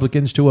for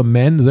Republicans to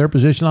amend their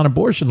position on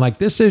abortion? Like,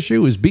 this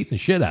issue is beating the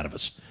shit out of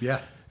us.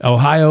 Yeah.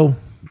 Ohio,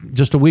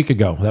 just a week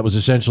ago, that was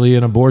essentially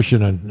an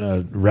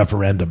abortion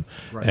referendum,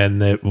 right.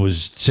 And it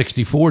was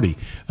 60-40.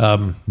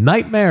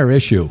 Nightmare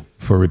issue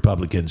for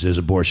Republicans is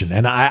abortion.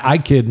 And I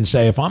kid and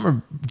say, if I'm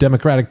a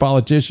Democratic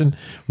politician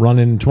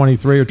running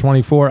 23 or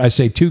 24, I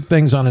say two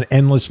things on an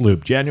endless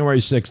loop. January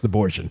 6th,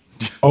 abortion.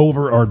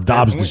 Over, or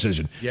Dobbs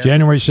decision. Yeah.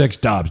 January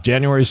 6th, Dobbs.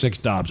 January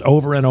 6th, Dobbs.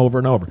 Over and over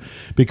and over.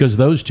 Because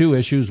those two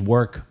issues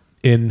work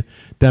in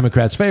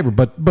Democrats' favor.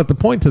 But the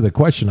point to the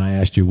question I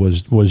asked you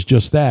was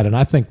just that. And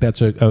I think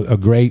that's a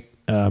great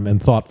and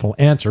thoughtful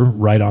answer,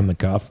 right on the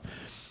cuff,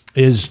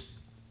 is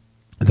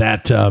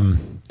that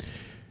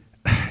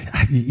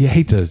you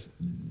hate to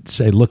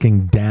say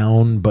looking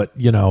down, but,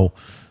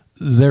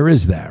 there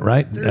is that,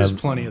 right? There is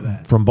plenty of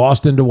that. From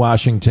Boston to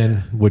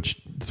Washington,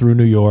 which through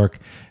New York,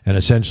 and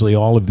essentially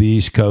all of the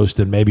East Coast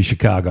and maybe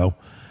Chicago,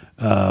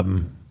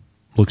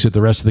 looks at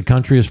the rest of the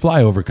country as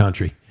flyover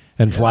country.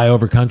 And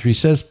flyover country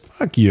says,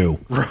 fuck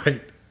you.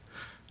 Right.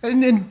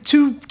 And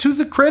to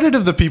the credit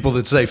of the people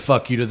that say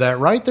fuck you to that,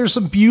 right? There's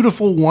some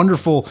beautiful,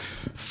 wonderful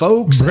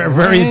folks.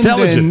 Very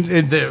intelligent.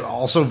 And they're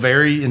also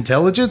very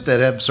intelligent that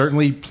have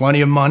certainly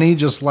plenty of money,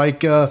 just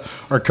like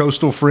our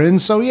coastal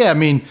friends. So, yeah,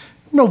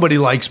 nobody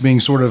likes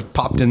being sort of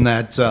popped in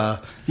that,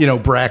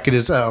 bracket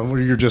as where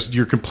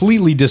you're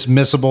completely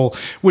dismissible,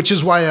 which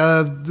is why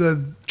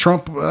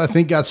Trump, I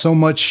think, got so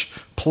much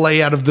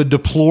play out of the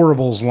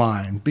deplorables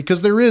line,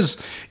 because there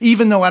is,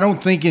 even though I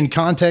don't think in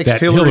context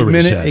Hillary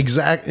meant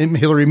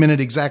it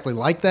exactly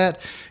like that,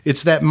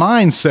 it's that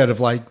mindset of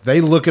like, they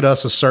look at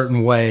us a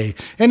certain way,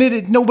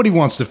 and nobody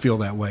wants to feel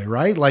that way,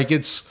 right? Like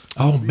it's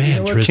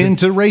akin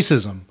to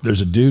racism.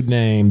 There's a dude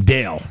named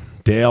Dale.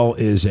 Dale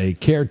is a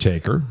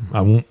caretaker.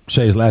 I won't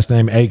say his last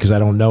name, A, because I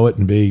don't know it,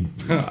 and B,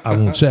 I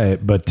won't say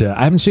it, but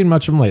I haven't seen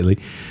much of him lately.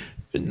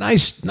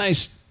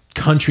 Nice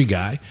country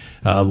guy,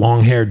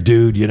 long-haired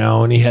dude,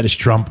 and he had his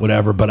Trump,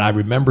 whatever. But I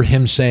remember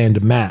him saying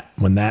to Matt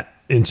when that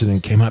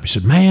incident came up, he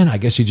said, man, I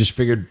guess he just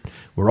figured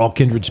we're all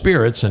kindred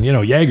spirits. And,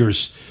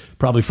 Yeager's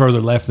probably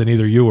further left than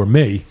either you or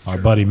me, our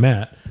buddy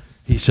Matt.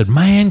 He said,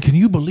 man, can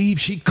you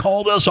believe she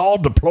called us all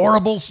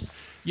deplorables?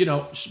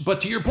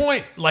 But to your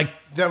point, like,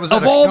 that was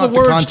of all the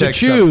words to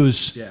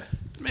choose, yeah.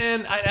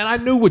 Man, I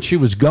knew what she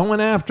was going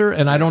after,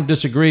 and I don't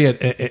disagree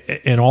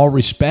in all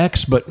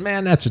respects, but,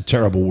 man, that's a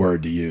terrible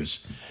word to use.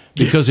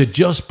 because it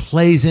just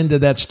plays into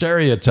that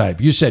stereotype.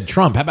 You said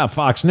Trump. How about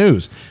Fox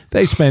News?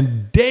 They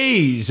spend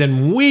days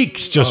and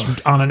weeks just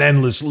on an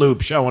endless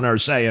loop showing her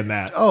saying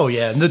that. Oh,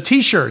 yeah. And the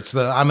T-shirts,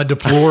 I'm a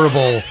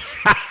deplorable,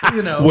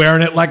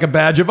 Wearing it like a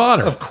badge of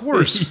honor. Of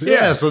course.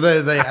 Yeah. So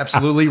they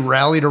absolutely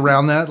rallied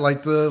around that,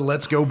 like the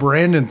Let's Go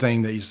Brandon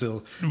thing that you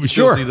still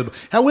Sure. see.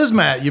 How is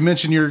Matt? You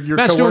mentioned your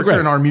coworker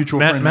and our mutual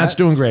friend, Matt's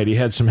doing great. He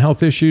had some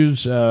health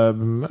issues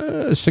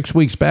 6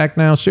 weeks back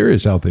now,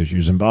 serious health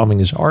issues involving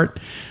his heart.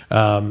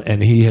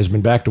 And he has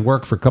been back to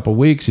work for a couple of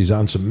weeks. He's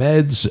on some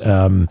meds,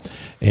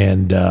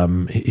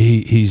 and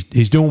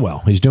he's doing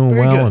well. He's doing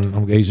Very well, good.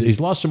 and he's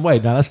lost some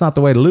weight. Now that's not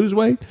the way to lose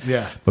weight.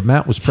 Yeah. But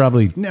Matt was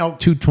probably Now-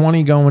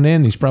 220 going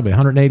in. He's probably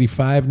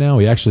 185 now.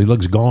 He actually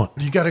looks gaunt.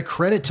 You got to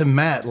credit to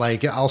Matt.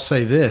 Like, I'll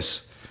say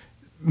this.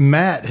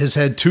 Matt has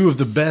had two of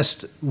the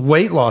best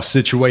weight loss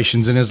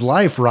situations in his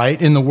life, right?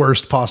 In the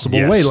worst possible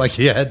Yes. way. Like,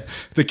 he had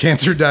the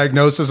cancer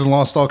diagnosis and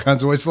lost all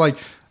kinds of weight. It's like,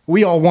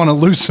 we all want to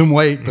lose some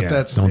weight, but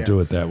don't do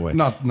it that way.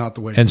 Not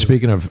the way to And do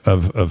speaking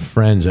of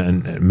friends,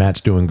 and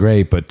Matt's doing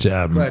great, but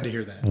Glad to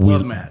hear that.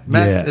 Love Matt.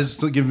 Matt has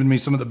given me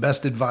some of the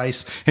best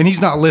advice, and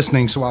he's not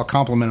listening, so I'll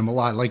compliment him a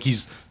lot. Like,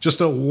 he's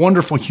just a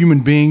wonderful human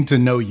being to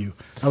know you.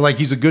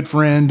 He's a good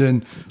friend,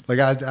 and like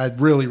I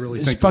really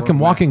He's think fucking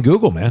walking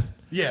Google, man.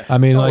 Yeah. I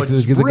mean, Oh, like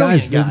it's the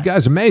brilliant the guy.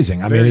 guy's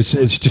amazing. I Very mean, it's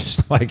smart.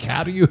 just like,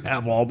 how do you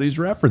have all these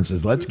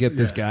references? Let's get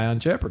this guy on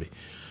Jeopardy.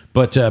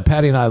 But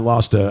Patty and I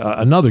lost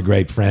another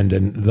great friend,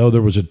 and though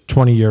there was a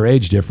 20-year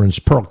age difference,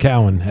 Pearl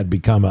Cowan had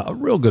become a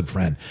real good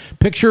friend.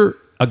 Picture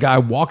a guy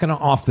walking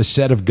off the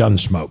set of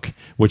Gunsmoke,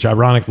 which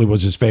ironically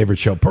was his favorite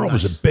show. Pearl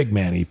was a big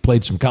man. He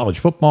played some college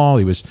football.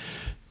 He was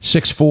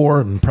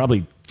 6'4" and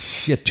probably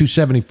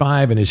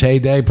 275 in his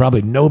heyday.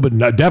 Probably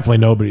definitely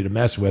nobody to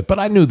mess with. But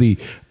I knew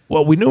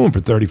we knew him for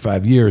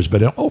 35 years,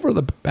 but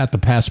at the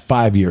past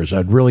 5 years,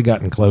 I'd really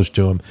gotten close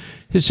to him.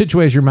 His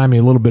situation reminded me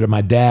a little bit of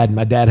my dad.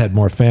 My dad had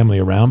more family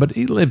around, but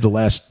he lived the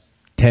last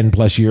 10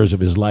 plus years of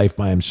his life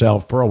by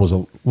himself. Pearl was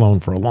alone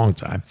for a long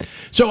time.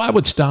 So I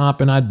would stop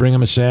and I'd bring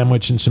him a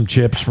sandwich and some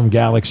chips from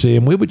Galaxy,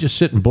 and we would just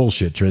sit and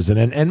bullshit,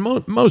 Trizdon. And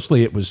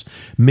mostly it was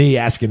me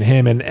asking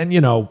him, and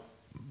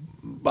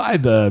by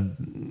the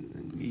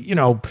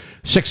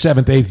 6th,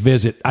 7th, 8th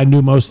visit, I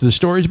knew most of the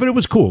stories, but it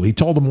was cool. He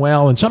told them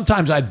well, and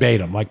sometimes I'd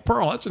bait him, like,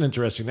 Pearl, that's an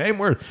interesting name.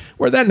 Where'd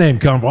that name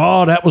come from?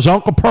 Oh, that was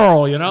Uncle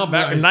Pearl,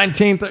 back in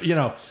 19th,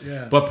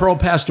 Yeah. But Pearl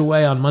passed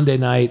away on Monday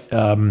night,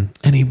 and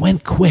he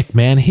went quick,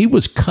 man. He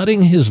was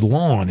cutting his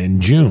lawn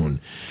in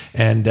June,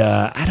 and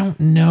I don't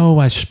know.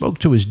 I spoke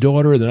to his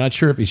daughter. They're not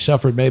sure if he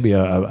suffered maybe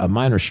a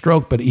minor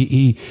stroke, but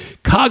he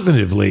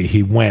cognitively,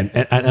 he went.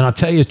 And I'll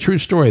tell you a true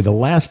story. The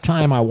last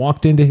time I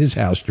walked into his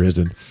house,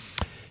 Trizdon,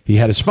 he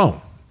had his phone,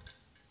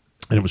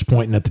 and it was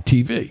pointing at the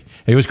TV.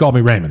 He always called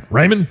me Raymond.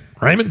 Raymond.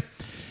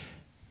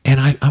 And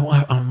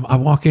I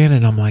walk in,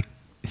 and I'm like,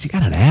 has he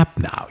got an app?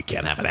 No, he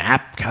can't have an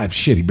app. God,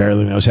 shit, he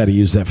barely knows how to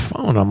use that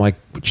phone. I'm like,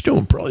 what you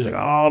doing, Pearl? He's like,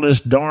 oh, this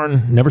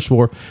darn, never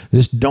swore,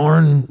 this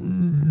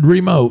darn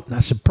remote. And I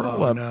said,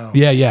 Pearl, Oh, no.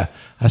 yeah.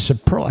 I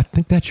said, Pearl, I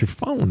think that's your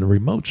phone, the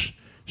remote's.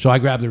 So I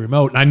grabbed the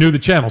remote, and I knew the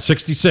channel,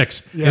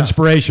 66, Yeah.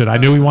 Inspiration. I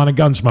knew he wanted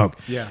Gunsmoke.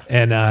 Yeah.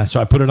 And so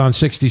I put it on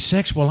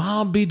 66. Well,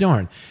 I'll be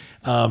darned.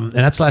 And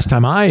that's the last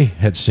time I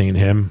had seen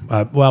him.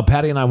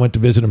 Patty and I went to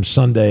visit him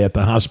Sunday at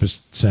the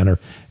hospice center,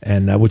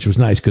 and which was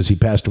nice because he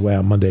passed away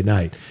on Monday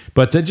night.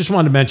 But I just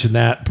wanted to mention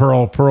that.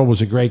 Pearl was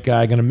a great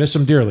guy. Going to miss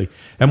him dearly.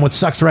 And what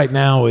sucks right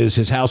now is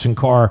his house and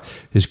car.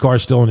 His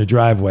car's still in the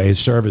driveway. His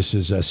service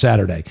is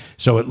Saturday.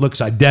 So it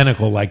looks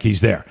identical like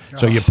he's there.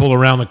 So you pull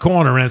around the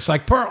corner, and it's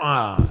like,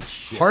 Pearl,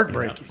 shit,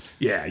 Heartbreaking.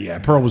 Yeah.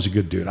 Pearl was a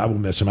good dude. I will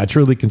miss him. I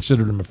truly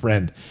considered him a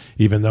friend,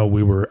 even though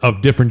we were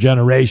of different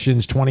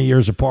generations, 20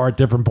 years apart,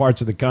 different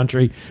parts of the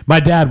country. My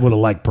dad would have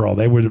liked Pearl.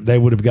 They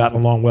would have gotten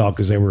along well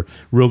because they were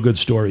real good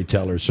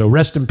storytellers. So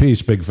rest in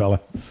peace, big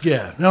fella.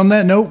 Yeah. And on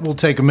that note, we'll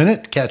take a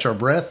minute, catch our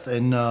breath,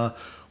 and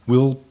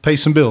we'll pay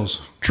some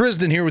bills.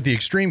 Trizdon here with the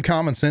Extreme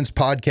Common Sense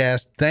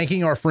podcast,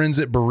 thanking our friends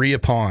at Berea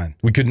Pond.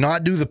 We could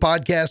not do the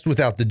podcast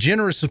without the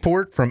generous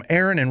support from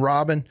Aaron and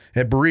Robin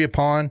at Berea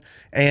Pond.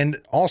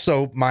 And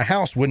also, my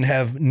house wouldn't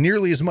have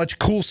nearly as much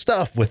cool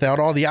stuff without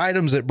all the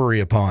items at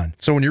Berea Pond.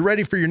 So when you're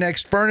ready for your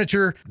next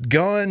furniture,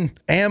 gun,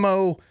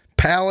 ammo,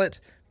 pallet,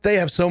 they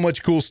have so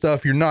much cool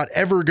stuff. You're not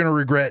ever going to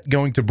regret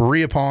going to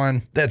Berea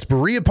Pond. That's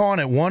Berea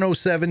Pond at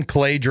 107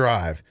 Clay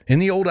Drive in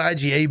the old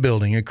IGA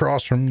building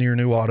across from your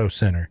new auto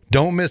center.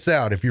 Don't miss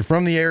out. If you're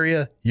from the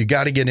area, you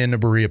got to get into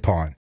Berea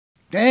Pond.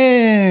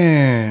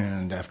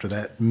 And after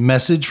that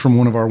message from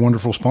one of our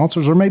wonderful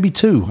sponsors, or maybe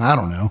two, I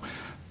don't know,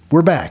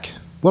 we're back.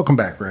 Welcome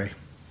back, Ray.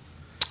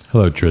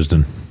 Hello,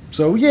 Trizdon.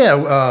 So,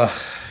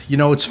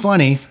 it's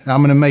funny.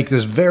 I'm going to make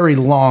this very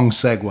long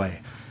segue.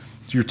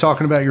 So you're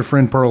talking about your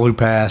friend Pearl who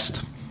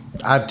passed.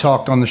 I've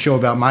talked on the show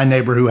about my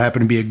neighbor who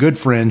happened to be a good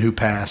friend who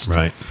passed.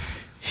 Right.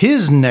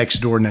 His next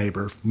door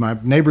neighbor, my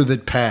neighbor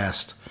that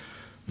passed,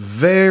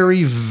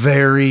 very,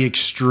 very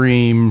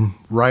extreme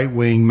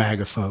right-wing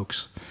MAGA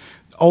folks.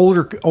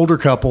 Older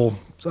couple,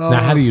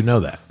 Now, how do you know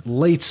that?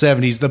 Late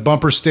 70s, the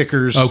bumper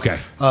stickers. Okay,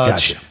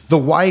 gotcha. The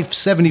wife,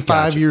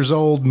 75 years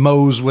old,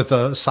 mows with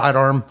a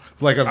sidearm,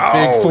 like a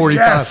big 45.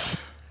 Yes.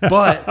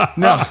 But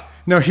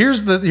no,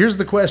 here's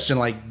the question.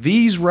 Like,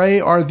 these, Ray,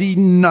 are the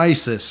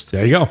nicest.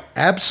 There you go.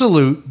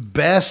 Absolute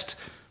best,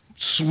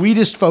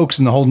 sweetest folks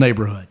in the whole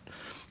neighborhood.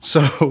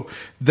 So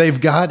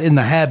they've got in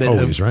the habit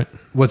Always, right?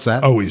 What's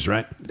that? Always,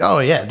 right? Oh,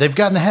 yeah. They've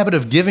got in the habit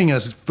of giving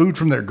us food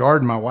from their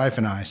garden, my wife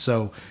and I.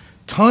 So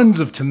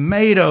tons of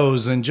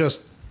tomatoes and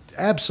just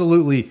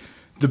absolutely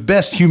the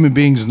best human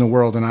beings in the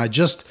world. And I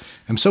just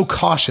am so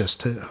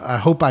cautious. I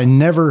hope I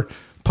never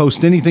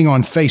post anything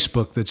on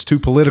Facebook that's too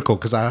political,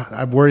 because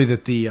I worry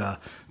that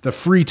the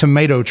free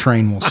tomato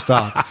train will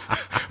stop.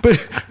 but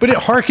it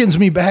harkens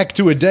me back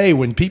to a day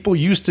when people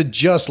used to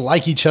just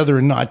like each other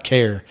and not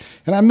care.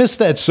 And I miss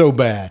that so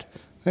bad.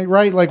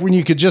 Right? Like when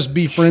you could just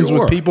be friends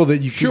with people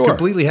that you could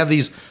completely have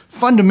these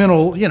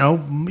fundamental,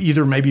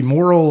 either maybe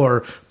moral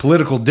or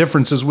political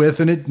differences with,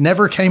 and it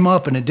never came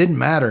up and it didn't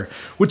matter.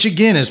 Which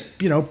again is,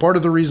 part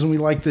of the reason we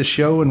like this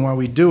show and why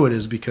we do it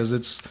is because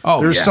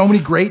there's so many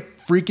great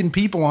freaking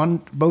people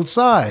on both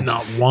sides.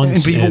 Not once.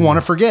 And people want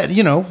to forget,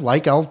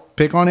 like I'll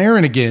pick on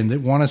Aaron again,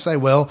 that want to say,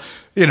 well,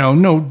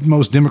 no,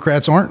 most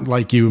Democrats aren't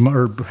like you,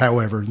 or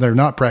however, they're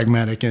not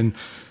pragmatic. And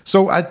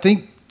so I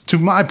think, to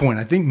my point,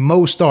 I think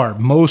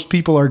most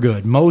people are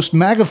good. Most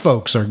MAGA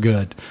folks are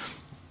good.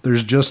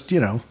 There's just,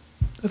 a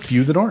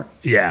few that aren't.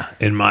 Yeah.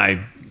 In my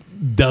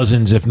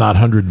dozens, if not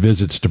 100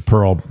 visits to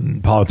Pearl,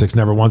 politics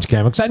never once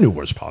came, because I knew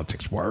where his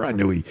politics were. I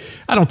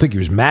don't think he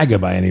was MAGA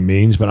by any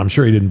means, but I'm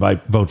sure he didn't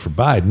vote for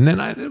Biden.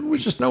 And there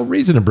was just no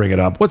reason to bring it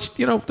up.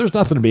 There's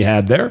nothing to be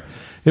had there.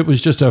 It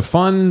was just a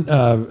fun,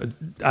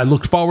 I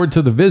looked forward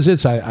to the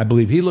visits. I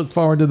believe he looked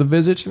forward to the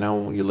visits.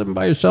 When you're living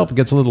by yourself, it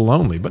gets a little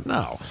lonely. But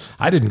no,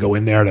 I didn't go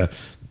in there to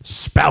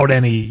spout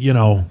any,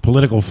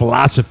 political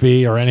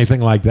philosophy or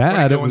anything like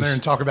that. Go in there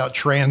and talk about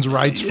trans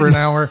rights for an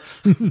hour.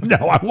 No,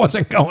 I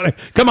wasn't going to.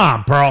 Come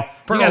on, Pearl.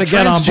 You got to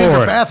get on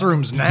board.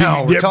 Bathrooms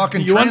now. We're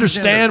talking. Do you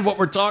understand what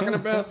we're talking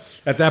about?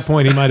 At that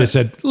point, he might have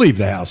said, "Leave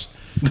the house."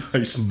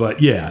 Nice.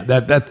 But yeah,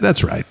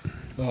 that's right.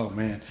 Oh,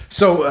 man.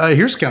 So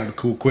here's kind of a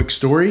cool, quick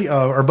story.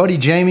 Our buddy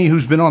Jamie,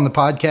 who's been on the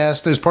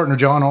podcast, his partner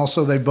John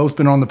also, they've both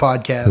been on the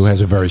podcast. Who has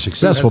a very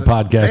successful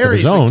podcast of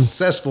his own. Very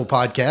successful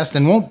podcast,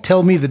 and won't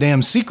tell me the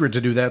damn secret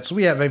to do that. So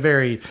we have a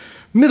very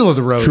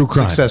middle-of-the-road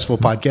successful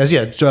podcast.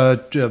 Yeah,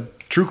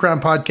 True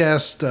Crime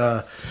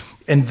Podcast.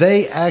 And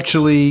they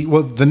actually,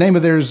 the name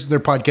of their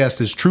podcast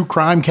is True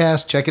Crime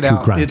Cast. Check it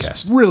out.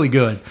 It's really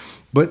good.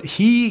 But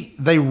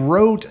they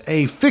wrote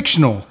a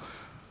fictional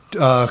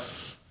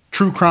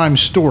true crime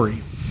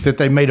story that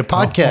they made a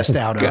podcast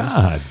out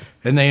of.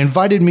 And they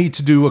invited me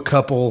to do a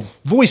couple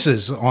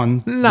voices on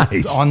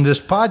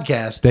this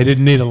podcast. They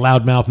didn't need a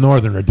loudmouth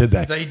northerner, did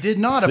they? They did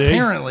not,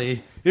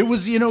 apparently. It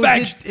was,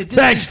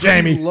 Thanks,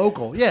 Jamie.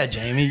 Local. Yeah,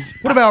 Jamie.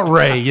 What about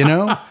Ray,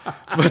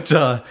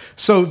 But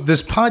so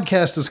this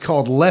podcast is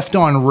called Left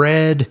on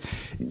Red.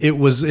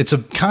 It's a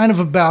kind of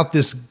about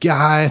this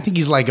guy. I think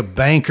he's like a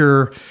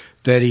banker,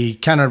 that he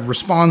kind of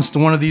responds to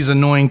one of these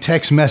annoying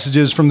text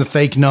messages from the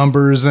fake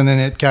numbers, and then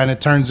it kind of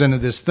turns into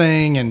this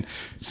thing, and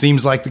it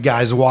seems like the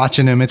guy's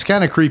watching him. It's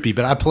kind of creepy,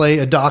 but I play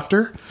a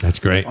doctor. That's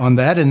great. On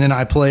that, and then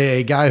I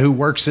play a guy who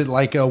works at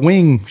like a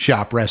wing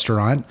shop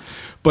restaurant.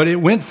 But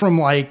it went from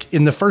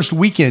in the first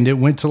weekend, it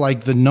went to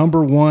like the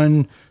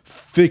 #1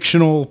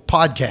 fictional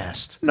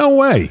podcast. No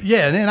way.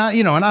 Yeah, and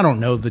I don't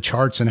know the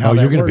charts and how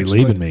that you're going to works, be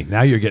leaving me.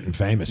 Now you're getting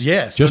famous.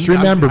 Yes. Just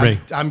remember me.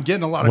 I'm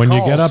getting a lot of when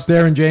calls. you get up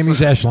there in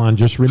Jamie's echelon,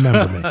 just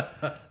remember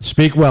me.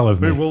 Speak well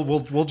of me.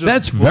 We'll just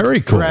That's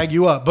very cool. Drag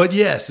you up. But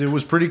yes, it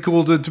was pretty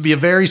cool to be a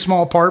very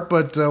small part,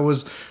 but it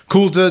was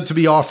cool to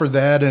be offered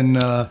that.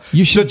 And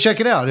you should check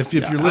it out if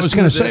you're listening. I was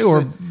going to say,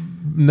 or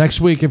next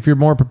week, if you're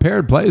more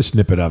prepared, play a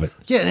snippet of it.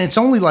 Yeah, and it's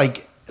only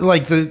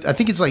I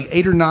think it's like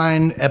 8 or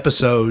 9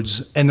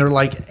 episodes, and they're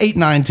like 8,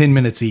 9, 10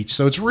 minutes each.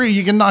 So it's really,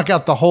 you can knock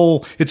out the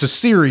whole, it's a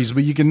series,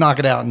 but you can knock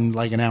it out in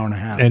like an hour and a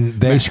half.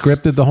 And they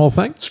scripted the whole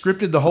thing?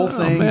 Scripted the whole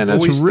thing. Man,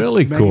 that's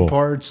really cool.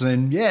 Parts,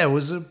 and yeah, it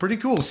was pretty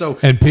cool. So,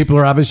 and people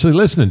are obviously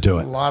listening to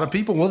it. A lot of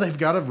people, they've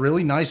got a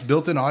really nice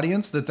built-in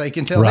audience that they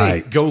can tell, hey,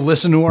 go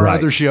listen to our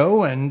other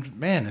show, and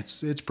man,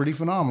 it's pretty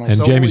phenomenal. And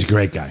so Jamie's a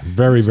great guy.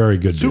 Very, very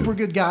good Super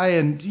good guy,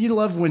 and you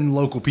love when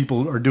local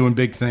people are doing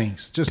big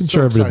things. Just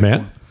conservative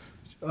man.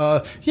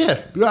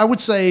 Yeah, I would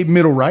say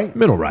middle right,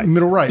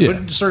 yeah.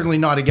 But certainly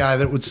not a guy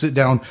that would sit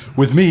down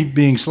with me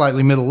being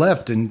slightly middle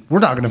left, and we're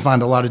not going to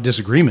find a lot of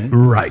disagreement.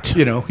 Right.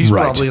 He's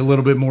probably a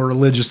little bit more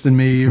religious than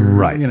me,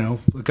 or, a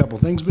couple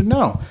of things, but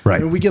no.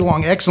 Right. We get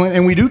along excellent,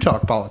 and we do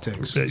talk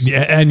politics.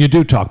 Yeah, and you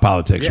do talk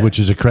politics, which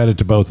is a credit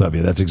to both of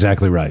you. That's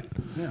exactly right.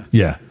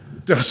 Yeah.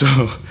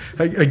 So,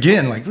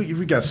 again,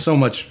 we got so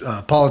much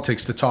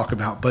politics to talk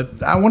about,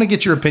 but I want to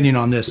get your opinion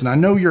on this. And I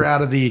know you're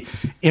out of the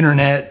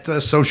internet,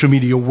 social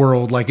media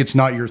world, like it's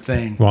not your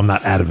thing. Well, I'm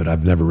not out of it.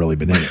 I've never really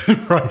been in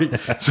it.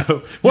 Right. So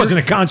it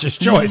wasn't a conscious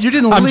choice. You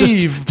didn't I'm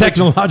leave. Just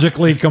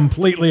technologically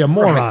completely a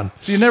moron.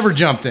 Right. So you never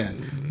jumped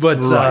in. But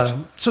Right.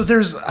 so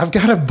I've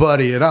got a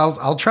buddy, and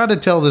I'll try to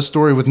tell this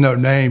story with no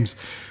names,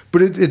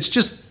 but it's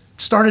just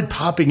started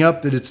popping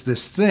up that it's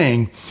this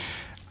thing.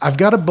 I've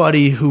got a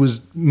buddy who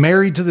was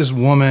married to this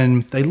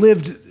woman. They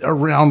lived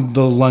around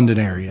the London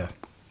area.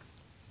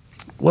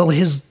 Well,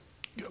 his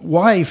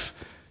wife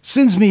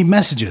sends me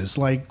messages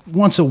like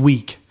once a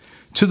week,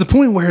 to the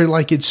point where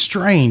like it's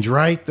strange,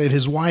 right? That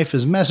his wife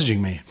is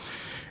messaging me.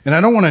 And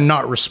I don't want to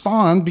not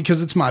respond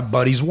because it's my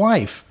buddy's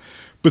wife.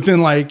 But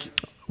then like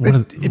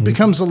it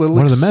becomes a little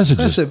what are the excessive.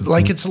 messages?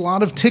 Like it's a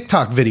lot of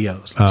TikTok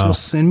videos. Like she'll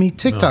send me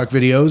TikTok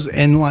videos,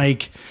 and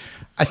like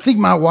I think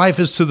my wife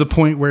is to the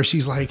point where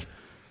she's like,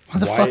 why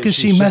the fuck is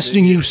she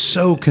messaging you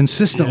so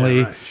consistently?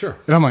 Yeah, right, sure.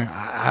 And I'm like,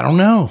 I don't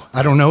know.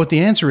 I don't know what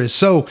the answer is.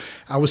 So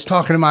I was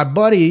talking to my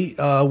buddy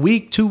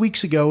 2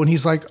 weeks ago, and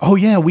he's like, oh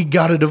yeah, we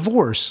got a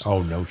divorce.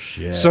 Oh, no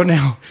shit. So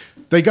now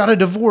they got a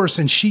divorce,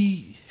 and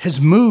she has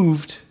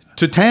moved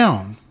to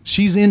town.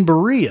 She's in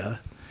Berea.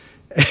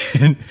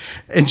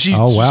 And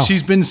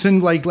she's been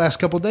sending, like last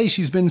couple of days,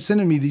 she's been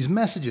sending me these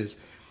messages.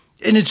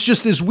 And it's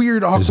just this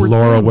weird, awkward Is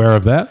Laura thing. aware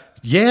of that?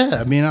 Yeah,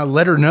 I mean, I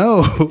let her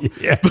know.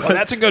 Yeah, well,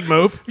 that's a good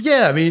move.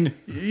 Yeah, I mean,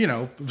 you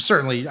know,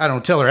 certainly I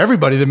don't tell her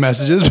everybody the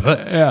messages,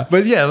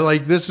 but yeah,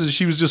 like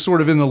she was just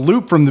sort of in the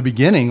loop from the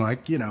beginning.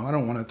 Like, you know, I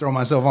don't want to throw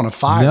myself on a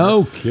fire.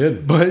 No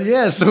kidding. But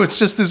yeah, so it's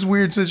just this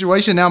weird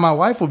situation. Now my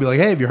wife will be like,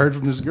 hey, have you heard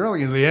from this girl?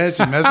 And yeah,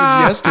 she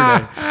messaged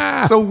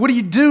yesterday. So what do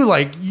you do?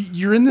 Like,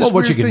 you're in this Well,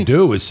 what you weird can thing.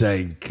 do is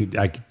say,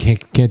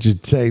 can't you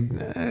say,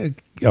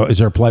 is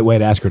there a polite way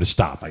to ask her to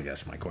stop? I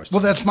guess my question.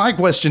 Well, that's my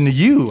question to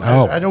you.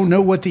 Oh. I don't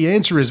know what the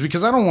answer is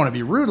because I don't want to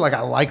be rude. Like,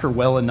 I like her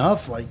well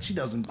enough. Like, she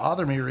doesn't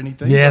bother me or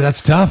anything. Yeah, But that's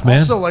tough, man.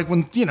 Also, like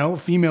when, you know, a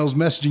female's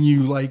messaging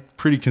you like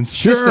pretty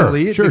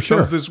consistently, it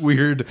becomes this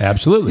weird.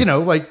 Absolutely. You know,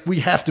 like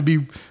we have to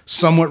be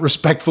somewhat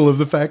respectful of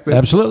the fact that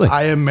Absolutely.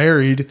 I am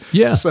married.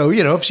 Yeah. So,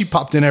 you know, if she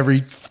popped in every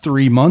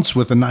 3 months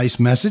with a nice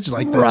message,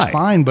 like that's Right.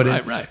 fine. But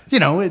Right. you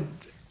know,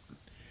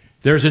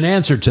 There's an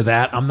answer to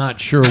that. I'm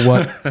not sure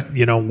what,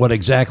 what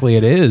exactly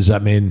it is. I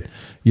mean,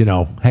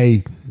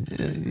 hey,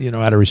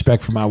 out of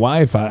respect for my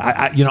wife,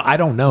 I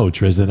don't know,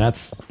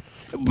 Trizdon.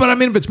 But I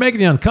mean, if it's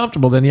making you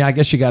uncomfortable, then yeah, I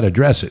guess you got to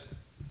address it.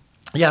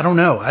 yeah, I don't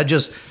know. I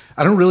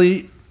don't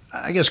really,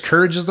 I guess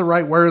courage is the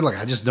right word. Like,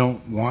 I just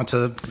don't want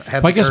to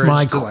have I the guess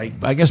courage to like.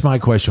 I guess my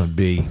question would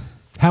be,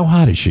 how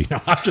hot is she? No,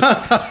 I'm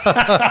just-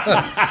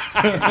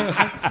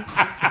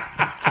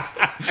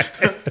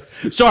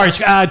 Sorry,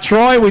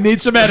 Troy, we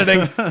need some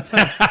editing.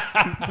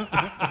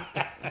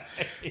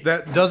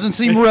 That doesn't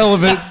seem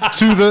relevant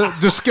to the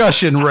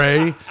discussion,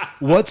 Ray,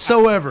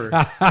 whatsoever.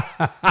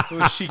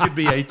 She could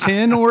be a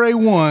 10 or a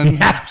 1.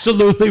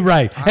 Absolutely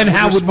right. And I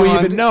how would we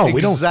respond even know?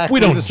 exactly We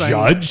don't the same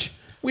judge.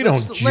 We don't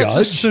Let's judge.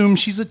 assume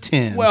she's a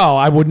 10. Well,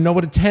 I wouldn't know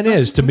what a 10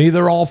 is. To me,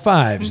 they're all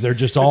 5s. They're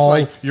just it's all.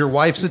 like your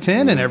wife's a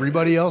 10 and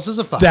everybody else is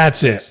a 5.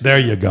 That's it. There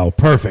you go.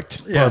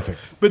 Perfect. Yeah. Perfect.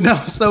 But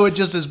no, so it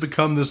just has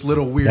become this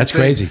little weird That's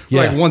thing. crazy.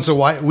 Yeah. Like once a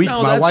week,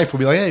 No, my that's- wife will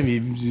be like, hey,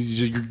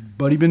 your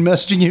buddy been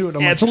messaging you? And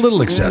I'm Yeah, like, it's a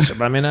little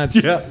excessive. I mean, that's,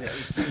 Yeah.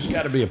 there's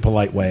got to be a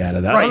polite way out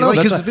of that. I right. don't know, Like,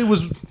 that's because a- if it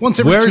was once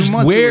every 2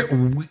 months. it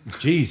would-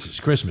 Jesus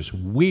Christmas,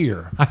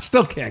 I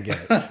still can't get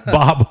it.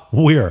 Bob,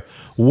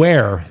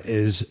 where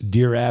is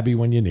Dear Abby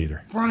when you need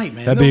her? Right,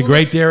 man. That'd be a No, great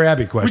let's- Dear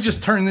Abby question. We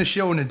just turn this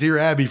show into Dear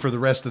Abby for the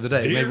rest of the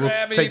day. Dear Maybe we'll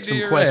Abby, take some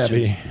Dear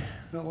questions. Abby.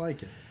 I don't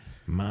like it.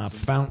 My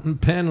fountain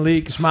pen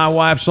leaks, my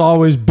wife's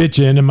always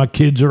bitching, and my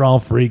kids are all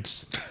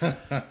freaks.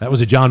 That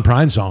was a John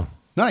Prine song.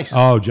 Nice.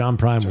 Oh, John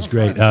Prine was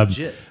great. Prine's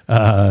legit.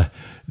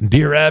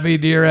 Dear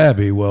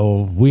Abby,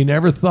 well, we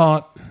never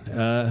thought,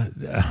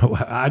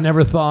 I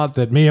never thought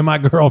that me and my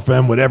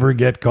girlfriend would ever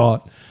get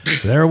caught.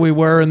 There we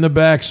were in the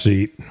back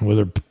seat with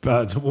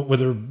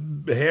her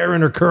hair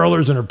in her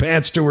curlers and her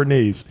pants to her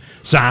knees.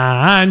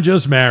 Sign,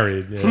 just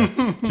married.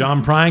 Yeah.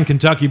 John Prine,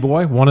 Kentucky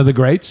boy, one of the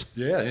greats.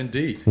 Yeah,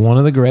 indeed. One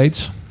of the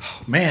greats.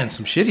 Man,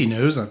 some shitty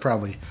news. I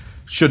probably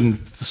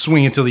shouldn't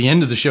swing it till the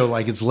end of the show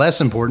like it's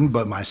less important,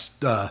 but my,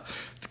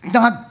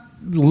 not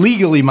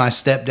legally my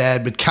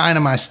stepdad, but kind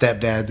of my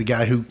stepdad, the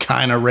guy who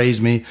kind of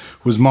raised me,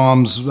 was my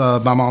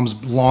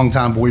mom's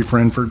longtime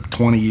boyfriend for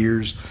 20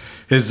 years,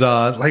 is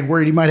like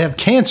worried he might have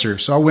cancer.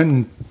 So I went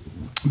and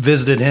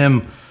visited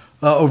him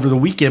over the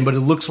weekend, but it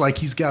looks like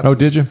he's got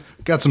Did you?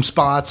 Got some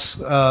spots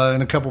in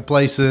a couple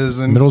places.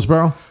 And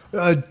Middlesboro?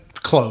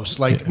 Close,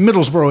 like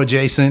Middlesboro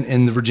adjacent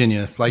in the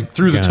Virginia, like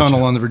through the Gotcha.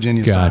 tunnel on the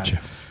Virginia Gotcha.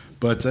 side.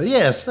 But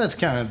yes, that's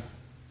kind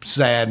of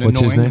sad and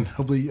What's his annoying. name? And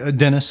hopefully,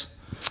 Dennis.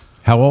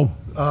 How old?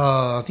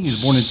 I think he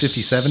was born in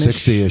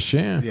 57-ish. 60-ish,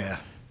 yeah. Yeah.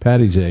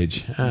 Patty's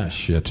age. Ah,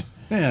 shit.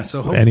 Yeah, so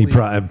hopefully, Any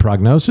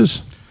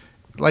prognosis?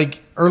 like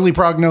early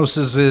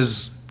prognosis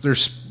is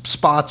there's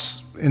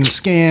spots in the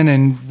scan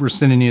and we're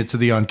sending you to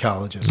the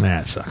oncologist.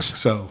 That sucks.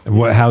 So,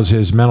 How's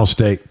his mental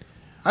state?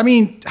 I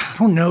mean, I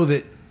don't know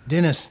that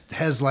Dennis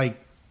has like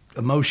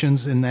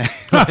emotions in that.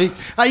 Like,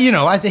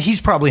 I think he's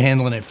probably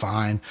handling it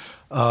fine.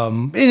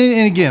 And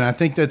again, I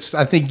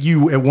think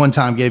you at one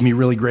time gave me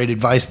really great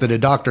advice that a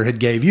doctor had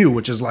gave you,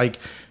 which is like,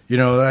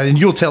 and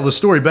you'll tell the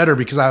story better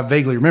because I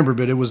vaguely remember,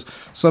 but it was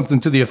something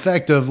to the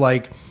effect of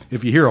like,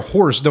 if you hear a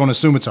horse, don't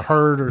assume it's a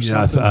herd or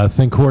something.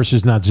 Think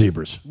horses, not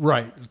zebras.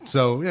 Right.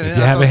 So If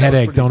you have a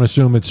headache, don't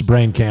assume it's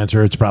brain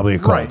cancer. It's probably a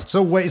cold.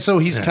 Right. So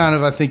he's kind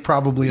of, I think,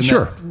 probably in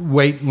that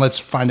wait and let's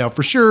find out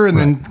for sure, and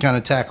then kind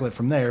of tackle it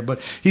from there.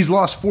 But he's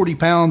lost 40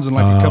 pounds in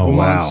like a couple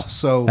months.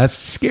 So that's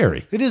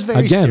scary. It is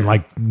very scary. Again,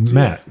 like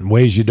Matt, in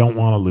ways you don't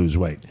want to lose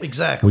weight.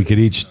 Exactly. We could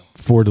each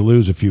afford to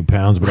lose a few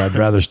pounds, but I'd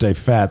rather stay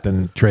fat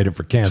than trade it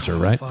for cancer,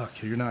 right?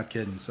 Fuck, you're not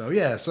kidding. So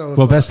yeah. So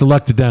well, best of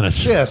luck to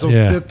Dennis. Yeah.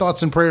 So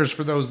thoughts and prayers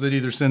for those that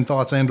either send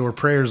thoughts and or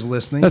prayers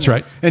listening. That's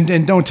right.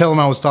 And don't tell him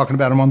I was talking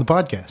about him on the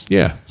podcast.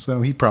 Yeah.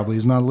 So he probably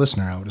is not a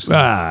listener, I would assume.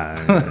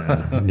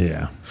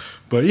 Yeah.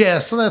 But yeah,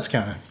 so that's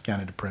kind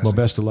of depressing. Well,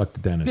 best of luck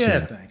to Dennis.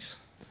 Yeah, thanks.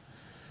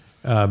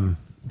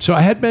 So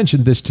I had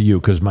mentioned this to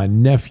you because my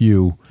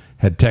nephew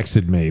had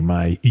texted me,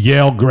 my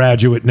Yale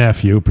graduate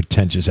nephew,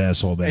 pretentious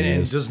asshole that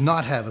And is. does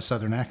not have a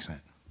Southern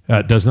accent.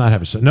 Does not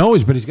have a no,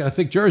 but he's got a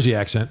thick Jersey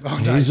accent. Oh,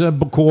 nice. He's a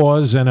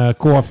because and a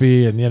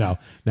coffee, and now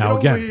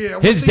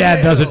again, his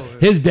dad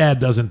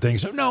doesn't think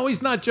so. No,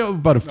 he's not Joe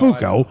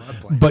Buttafuoco,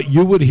 but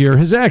you would hear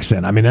his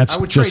accent. I mean, I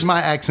would trade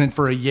my accent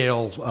for a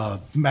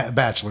Yale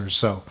bachelor's.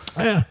 So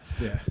yeah.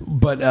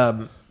 But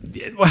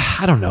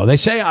I don't know. They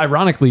say,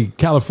 ironically,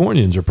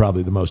 Californians are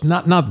probably the most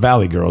not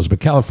Valley girls,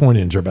 but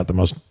Californians are about the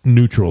most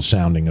neutral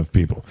sounding of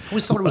people. I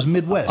always thought it was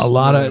Midwest. A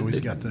lot of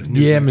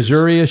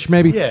Missouri-ish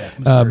maybe. Yeah,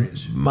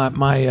 Missouri-ish.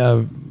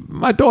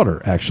 My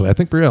daughter, actually, I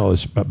think Brielle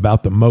is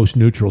about the most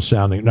neutral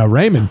sounding. Now,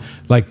 Raymond,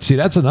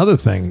 that's another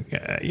thing.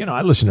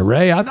 I listen to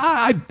Ray.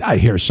 I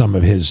hear some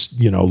of his,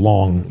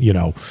 long,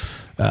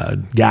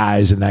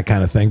 guys and that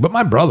kind of thing. But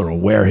my brother will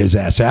wear his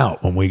ass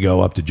out when we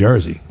go up to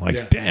Jersey.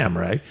 Damn,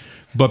 Ray.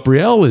 But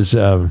Brielle is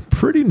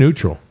pretty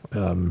neutral.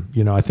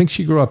 I think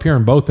she grew up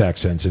hearing both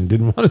accents and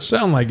didn't want to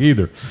sound like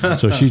either.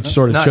 So she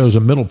sort of chose a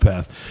middle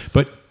path.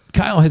 But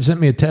Kyle had sent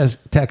me a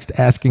text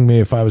asking me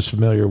if I was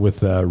familiar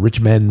with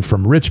Rich Men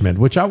from Richmond,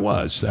 which I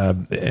was.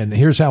 And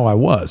here's how I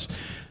was.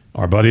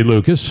 Our buddy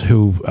Lucas,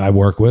 who I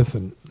work with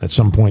and at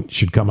some point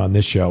should come on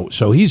this show.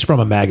 So he's from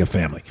a MAGA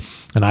family.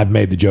 And I've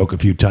made the joke a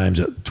few times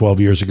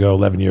 12 years ago,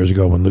 11 years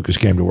ago when Lucas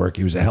came to work.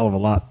 He was a hell of a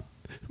lot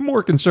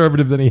more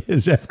conservative than he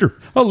is after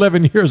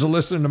 11 years of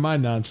listening to my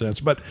nonsense.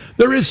 But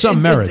there is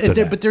some merit to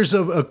that. But there's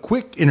a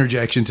quick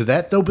interjection to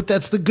that, though. But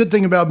that's the good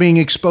thing about being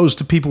exposed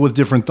to people with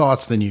different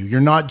thoughts than you.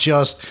 You're not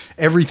just,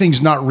 everything's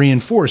not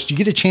reinforced. You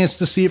get a chance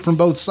to see it from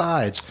both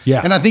sides.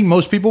 Yeah. And I think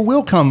most people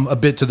will come a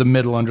bit to the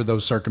middle under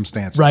those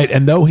circumstances. Right.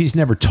 And though he's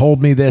never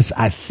told me this,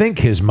 I think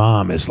his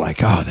mom is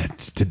like, oh,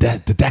 did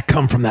that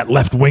come from that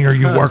left winger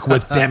you work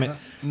with? Damn it.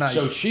 Nice.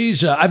 So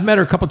she's, I've met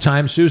her a couple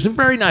times, Susan,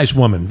 very nice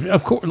woman.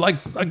 Of course,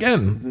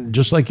 again,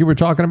 just like you were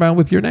talking about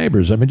with your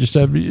neighbors. I mean, just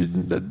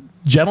a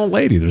gentle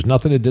lady. There's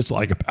nothing to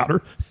dislike about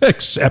her,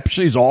 except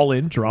she's all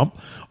in Trump,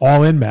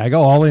 all in MAGA,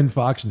 all in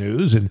Fox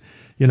News, and,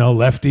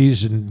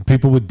 lefties and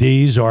people with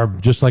D's are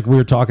just like we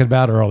were talking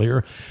about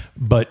earlier.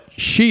 But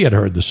she had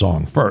heard the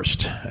song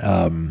first.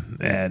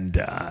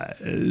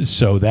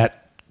 So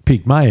that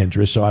piqued my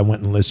interest. So I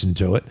went and listened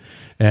to it.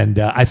 And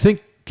I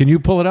think, can you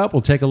pull it up?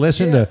 We'll take a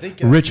listen to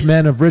Rich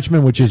Men of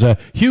Richmond, which is a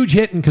huge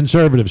hit in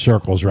conservative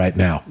circles right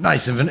now.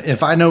 Nice.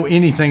 If I know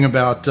anything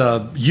about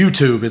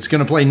YouTube, it's going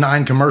to play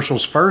 9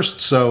 commercials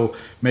first, so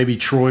maybe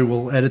Troy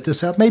will edit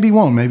this out. Maybe he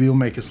won't. Maybe he'll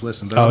make us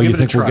listen. But you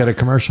think we'll get a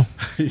commercial?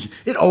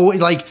 It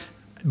always,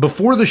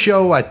 before the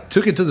show, I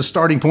took it to the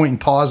starting point and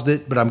paused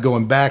it, but I'm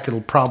going back.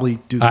 It'll probably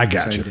do the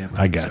same damn thing.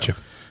 I got you.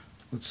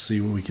 Let's see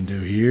what we can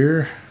do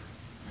here.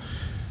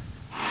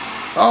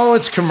 Oh,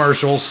 it's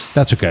commercials.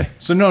 That's okay.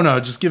 So no,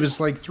 just give us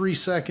 3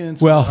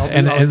 seconds. Well,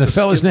 and the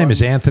fella's name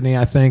is Anthony,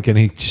 I think, and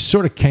he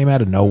sort of came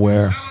out of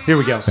nowhere. Here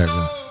we go. Working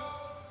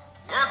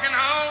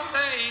all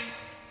day,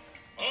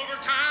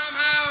 overtime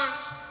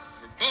hours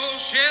for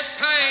bullshit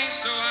pay,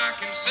 so I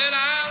can sit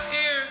out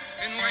here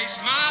and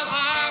waste my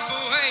life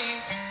away.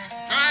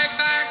 Drag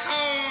back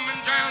home and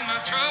drown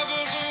my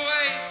troubles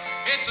away.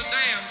 It's a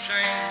damn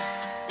shame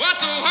what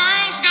the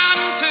world's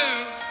gotten to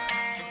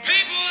for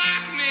people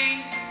like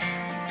me.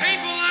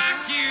 People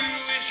like you,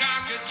 wish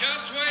I could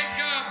just wake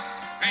up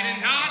and it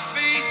not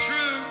be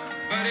true,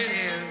 but it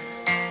is.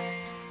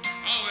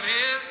 Oh, it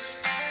is.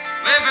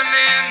 Living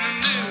in the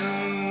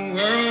new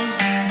world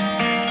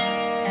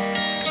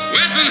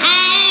with an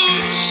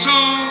old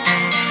soul.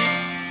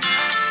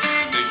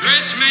 These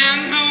rich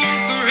men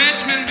north of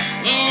Richmond,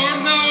 Lord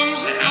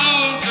knows they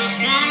all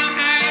just wanna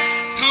have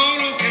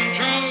total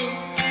control.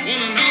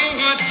 Wanna know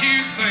what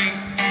you think,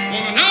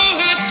 wanna know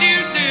what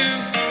you do,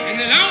 and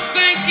they don't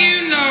think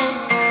you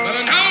know.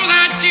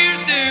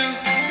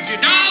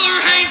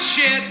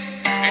 Shit,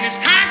 and it's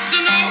taxed to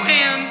no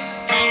end,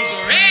 'cause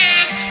the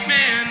rich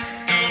men,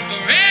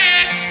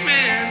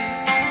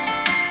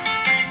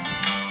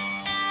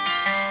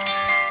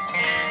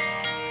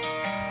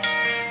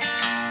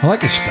 I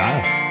like his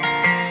style.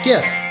 Yeah.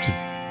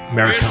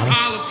 Rich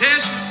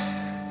politicians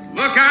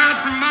look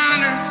out for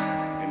miners,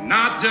 and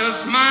not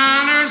just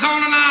miners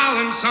on an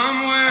island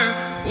somewhere.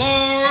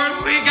 Lord,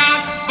 we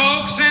got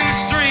folks in the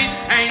street,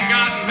 ain't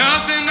got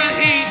nothing to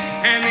eat,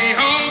 and the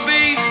whole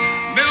beast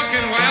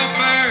milking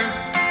welfare.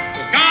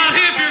 Well, God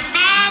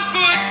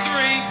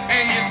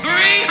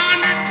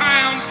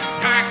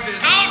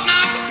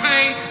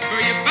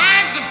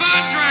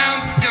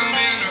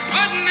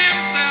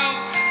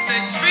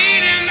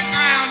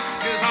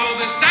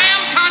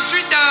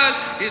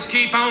just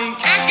keep on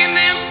kicking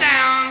them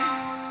down.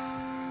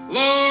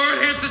 Lord,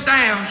 it's a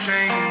damn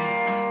shame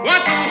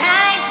what the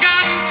world's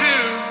gotten to.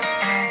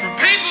 For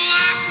people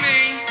like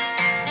me,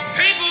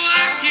 people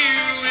like you,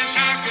 wish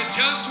I could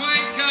just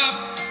wake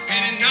up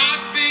and it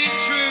not be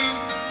true,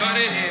 but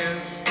it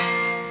is.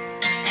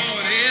 Oh,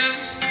 it is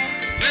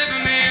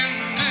living in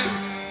the new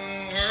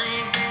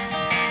world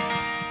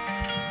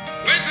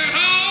with an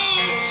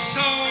whole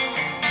soul.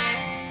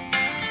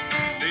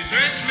 These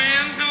rich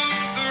men know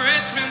the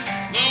rich men,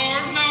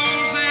 Lord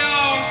knows they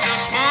all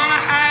just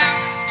wanna have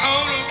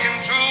total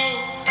control.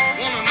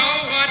 Wanna know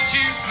what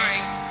you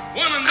think,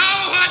 wanna know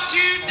what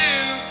you do,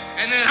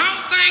 and they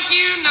don't think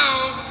you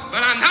know,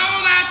 but I know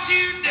that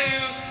you do.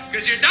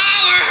 'Cause your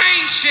dollar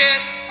ain't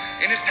shit,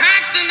 and it's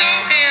taxed to no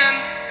end.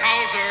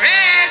 'Cause the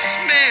rich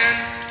men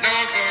know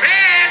the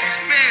rich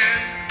men.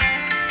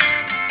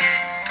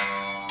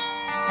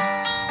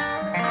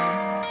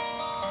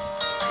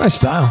 Nice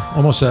style.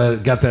 Almost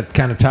got that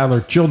kind of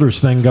Tyler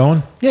Childers thing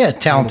going. Yeah,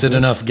 talented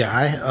enough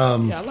guy.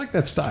 Yeah, I like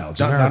that style. It's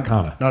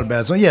Americana. Not a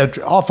bad song. Yeah,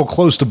 awful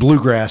close to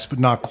bluegrass, but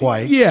not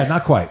quite. Yeah,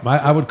 not quite.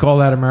 I would call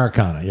that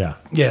Americana, yeah.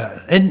 Yeah,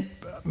 and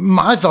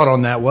my thought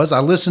on that was I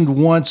listened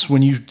once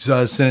when you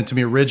sent it to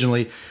me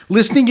originally.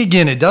 Listening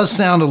again, it does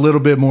sound a little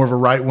bit more of a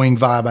right-wing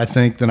vibe, I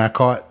think, than I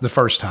caught the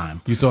first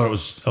time. You thought it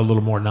was a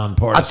little more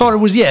nonpartisan? I thought it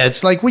was, yeah.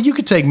 It's like, well, you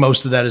could take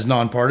most of that as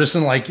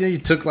nonpartisan. Like, yeah, you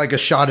took like a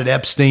shot at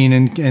Epstein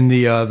and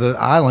the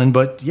island,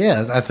 but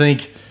yeah, I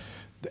think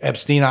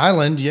Epstein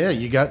Island, yeah,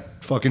 you got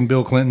fucking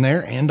Bill Clinton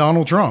there and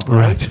Donald Trump,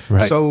 right?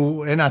 Right.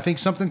 So, and I think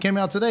something came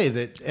out today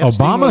that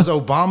Epstein Obama? was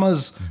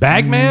Obama's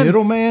Bagman?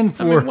 middleman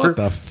for. I mean, what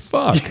the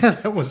fuck? Yeah,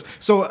 that was.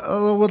 So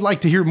I would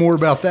like to hear more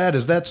about that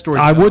as that story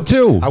I goes. would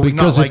too, I would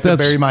because not like if to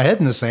that's- bury my head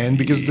in the sand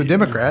because the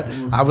Democrat.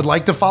 I would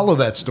like to follow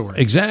that story.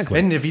 Exactly.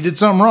 And if he did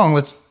something wrong,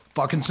 let's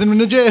fucking send him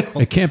to jail.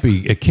 It can't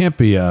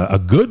be a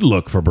good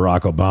look for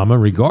Barack Obama,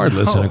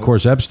 regardless. No. And of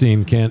course,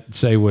 Epstein can't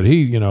say what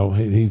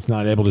he's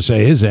not able to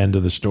say his end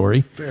of the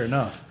story. Fair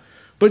enough.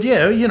 But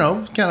yeah,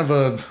 kind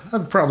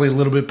of probably a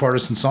little bit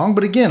partisan song.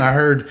 But again, I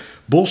heard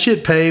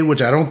bullshit pay,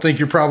 which I don't think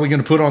you're probably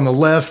going to put on the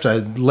left.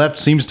 Left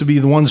seems to be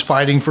the ones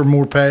fighting for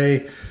more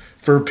pay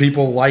for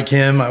people like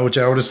him, which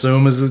I would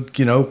assume is a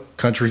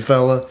country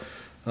fella.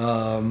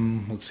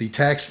 Let's see,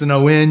 tax to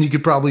no end. You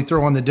could probably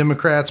throw on the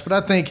Democrats, but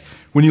I think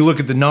when you look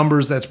at the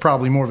numbers, that's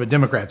probably more of a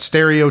Democrat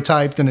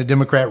stereotype than a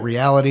Democrat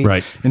reality.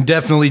 Right. And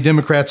definitely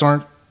Democrats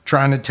aren't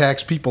trying to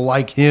tax people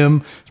like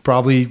him. It's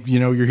probably,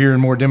 you're hearing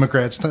more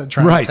Democrats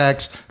trying Right. to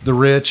tax the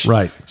rich.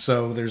 Right.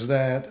 So there's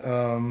that.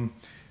 And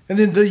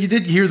then you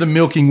did hear the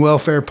milking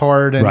welfare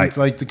part, and Right.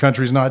 like the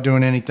country's not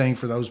doing anything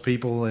for those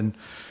people. And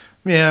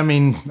yeah, I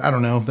mean, I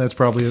don't know. That's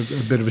probably a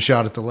bit of a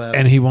shot at the left.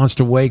 And he wants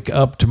to wake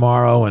up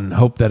tomorrow and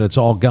hope that it's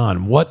all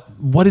gone. What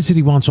is it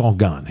he wants all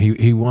gone?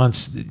 He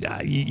wants,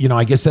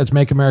 I guess that's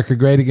Make America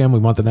Great Again. We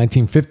want the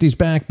 1950s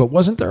back, but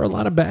wasn't there a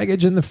lot of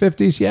baggage in the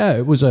 50s? Yeah,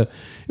 it was a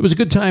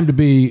good time to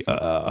be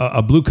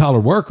a blue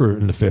collar worker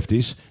in the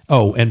 50s.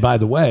 Oh, and by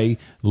the way,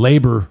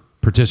 labor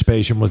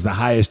participation was the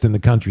highest in the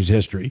country's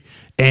history,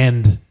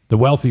 and the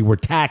wealthy were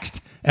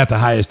taxed at the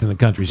highest in the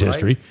country's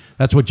history.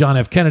 That's what John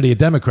F. Kennedy, a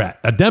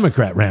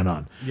Democrat ran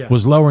on,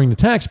 was lowering the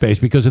tax base,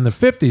 because in the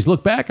 50s,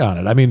 look back on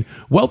it. I mean,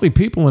 wealthy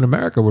people in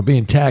America were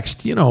being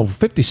taxed,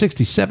 50,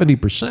 60,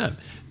 70%.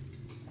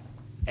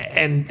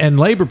 And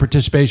labor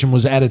participation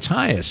was at its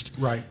highest.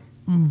 Right.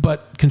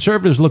 But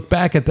conservatives look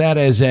back at that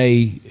as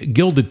a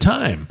gilded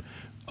time.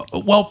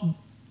 Well,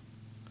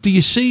 do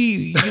you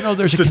see,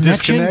 there's a The connection?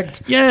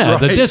 disconnect? Yeah,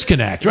 the Right.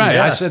 disconnect. Right.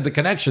 Yeah. I said the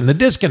connection, the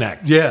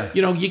disconnect. Yeah.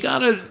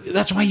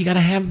 That's why you got to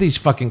have these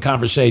fucking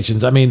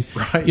conversations. I mean,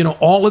 Right.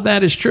 all of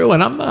that is true.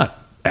 And I'm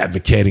not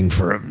advocating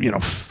for,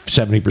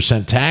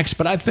 70% tax,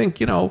 but I think,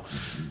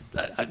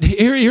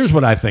 here's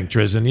what I think,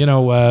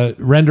 Trizdon.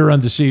 Render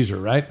unto Caesar,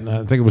 right? And I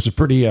think it was a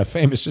pretty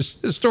famous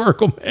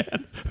historical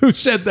man who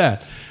said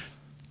that.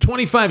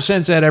 25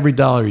 cents at every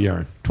dollar you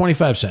earn.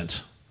 25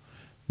 cents.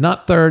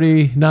 Not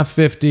 30, not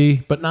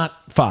 50, but not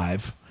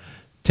 5.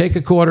 Take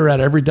a quarter at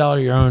every dollar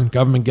you earn.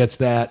 Government gets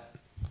that.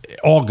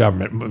 All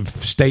government,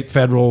 state,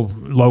 federal,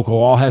 local,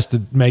 all has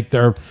to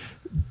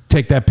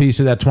take that piece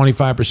of that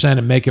 25%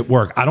 and make it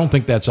work. I don't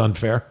think that's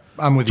unfair.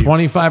 I'm with you.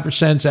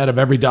 25% out of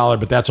every dollar,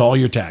 but that's all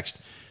you're taxed.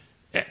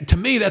 To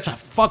me, that's a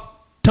fuck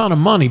ton of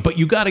money, but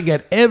you got to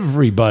get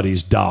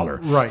everybody's dollar.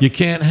 Right. You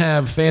can't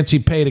have fancy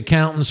paid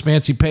accountants,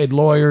 fancy paid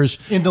lawyers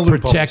In the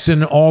loopholes.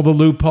 protecting all the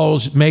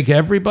loopholes. Make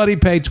everybody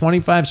pay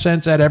 25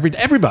 cents at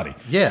everybody.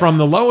 Yeah. From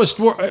the lowest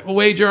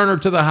wage earner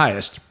to the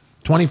highest.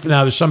 Now,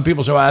 there's some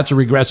people say, well, that's a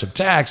regressive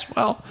tax.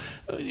 Well,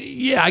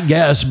 yeah, I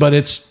guess, but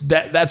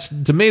that's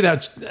to me,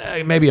 that's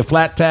maybe a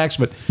flat tax,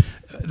 but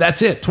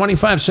that's it.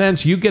 25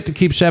 cents, you get to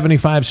keep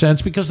 75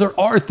 cents, because there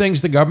are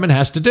things the government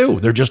has to do.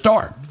 There just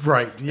are.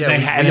 Right. Yeah.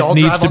 And it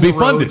needs to be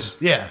funded. roads.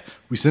 Yeah.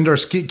 We send our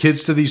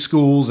kids to these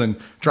schools and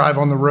drive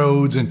on the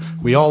roads, and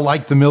we all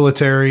like the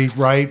military,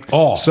 right?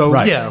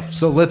 Right. Yeah.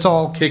 So let's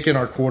all kick in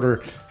our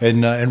quarter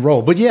and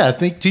roll. But yeah, I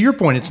think to your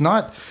point, it's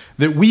not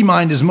that we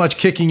mind as much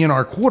kicking in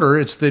our quarter.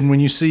 It's then when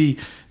you see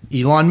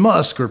Elon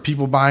Musk or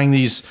people buying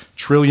these $1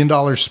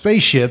 trillion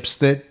spaceships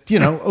that,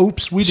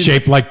 oops, we didn't,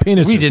 shaped like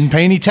penises. We didn't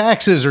pay any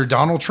taxes. Or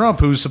Donald Trump,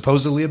 who's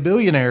supposedly a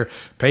billionaire,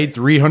 paid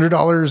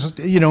 $300,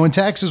 in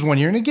taxes one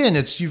year. And again,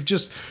 you've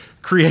just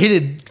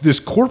created this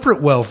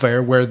corporate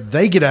welfare where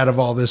they get out of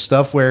all this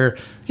stuff where,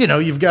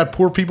 you've got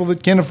poor people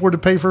that can't afford to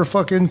pay for a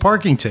fucking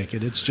parking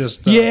ticket. It's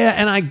just... yeah,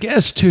 and I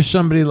guess to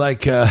somebody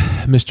like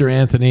Mr.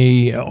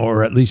 Anthony,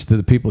 or at least to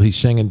the people he's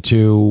singing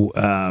to,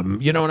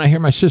 and I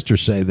hear my sister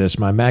say this,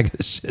 my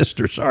MAGA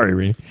sister, sorry,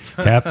 Rini.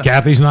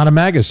 Kathy's not a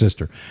MAGA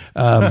sister.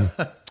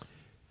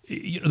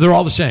 They're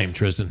all the same,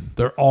 Trizdon.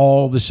 They're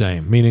all the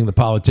same, meaning the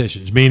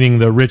politicians, meaning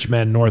the rich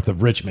men north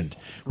of Richmond,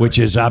 which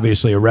is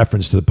obviously a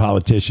reference to the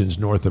politicians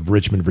north of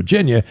Richmond,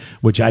 Virginia,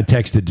 which I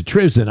texted to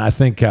Trizdon. I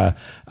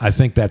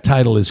think that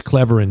title is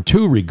clever in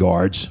two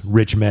regards,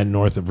 rich men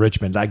north of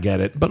Richmond. I get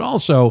it. But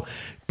also,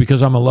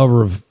 because I'm a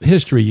lover of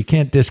history, you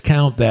can't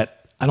discount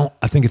that.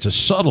 I think it's a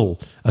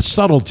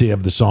subtlety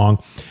of the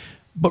song.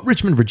 But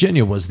Richmond,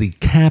 Virginia was the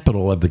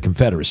capital of the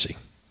Confederacy.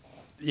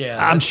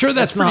 Yeah, I'm sure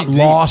that's not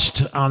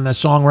lost on the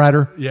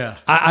songwriter. Yeah.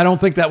 I don't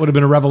think that would have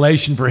been a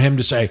revelation for him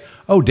to say,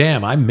 oh,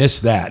 damn, I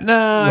missed that.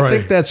 No, I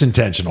think that's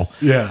intentional.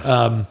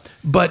 Yeah.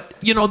 But,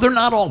 they're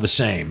not all the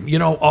same.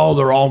 They're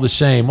all the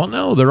same. Well,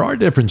 no, there are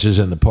differences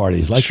in the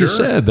parties. Like you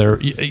said,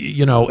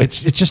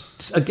 it's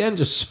just, again,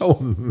 just so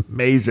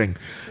amazing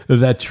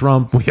that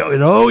Trump,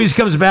 it always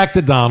comes back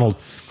to Donald,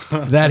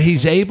 that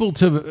he's able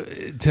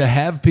to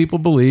have people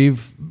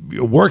believe,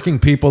 working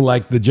people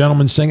like the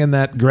gentleman singing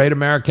that great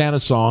Americana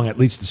song, at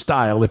least the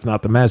style, if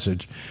not the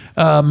message,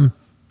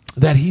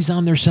 that he's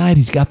on their side.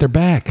 He's got their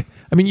back.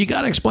 I mean, you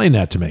got to explain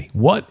that to me.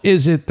 What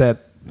is it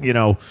that,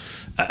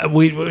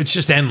 it's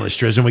just endless,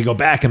 Triz, and we go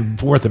back and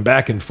forth and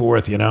back and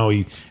forth.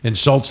 He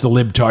insults the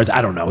libtards.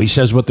 I don't know. He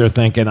says what they're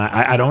thinking.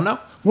 I don't know.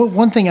 Well,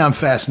 one thing I'm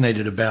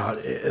fascinated about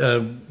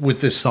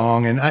with this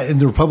song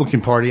and the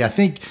Republican Party, I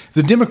think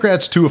the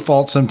Democrats, to a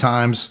fault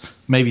sometimes,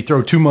 maybe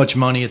throw too much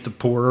money at the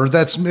poor.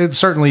 It's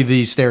certainly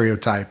the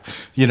stereotype,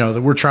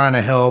 that we're trying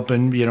to help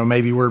and,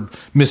 maybe we're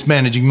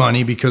mismanaging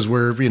money because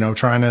we're,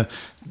 trying to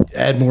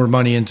add more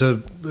money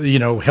into,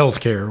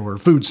 healthcare or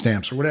food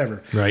stamps or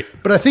whatever. Right.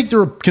 But I think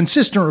the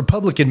consistent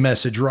Republican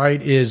message,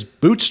 right, is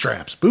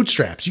bootstraps.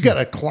 You got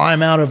to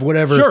climb out of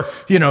whatever. Sure.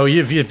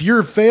 If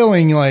you're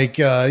failing,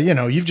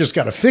 you've just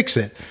got to fix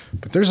it.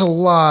 But there's a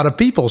lot of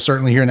people,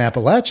 certainly here in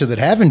Appalachia, that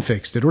haven't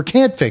fixed it or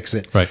can't fix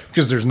it. Right.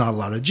 Because there's not a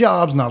lot of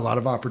jobs, not a lot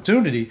of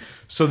opportunity.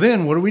 So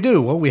then what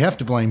do? Well, we have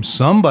to blame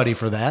somebody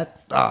for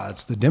that.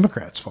 It's the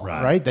Democrats' fault,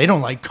 right? They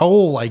don't like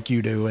coal like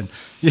you do. And,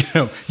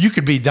 you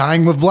could be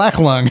dying with black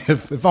lung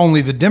if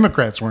only the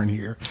Democrats weren't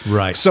here.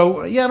 Right.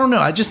 So, I don't know.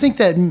 I just think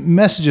that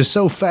message is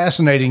so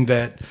fascinating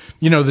that,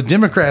 the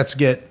Democrats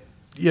get,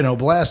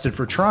 blasted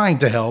for trying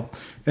to help.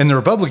 And the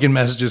Republican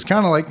message is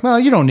kind of like, well,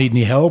 you don't need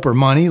any help or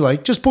money.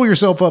 Like, just pull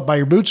yourself up by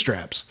your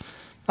bootstraps.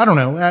 I don't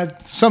know.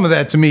 Some of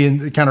that to me,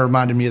 it kind of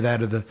reminded me of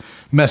the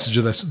message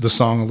of the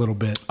song a little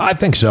bit. I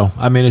think so.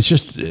 I mean, it's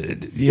just,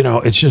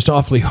 it's just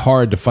awfully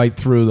hard to fight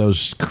through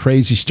those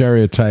crazy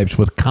stereotypes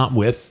with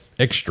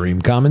extreme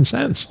common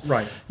sense.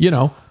 Right.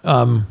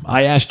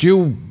 I asked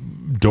you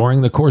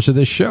during the course of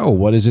this show,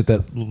 what is it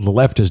that the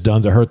left has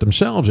done to hurt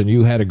themselves? And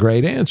you had a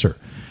great answer.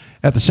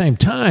 At the same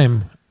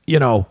time,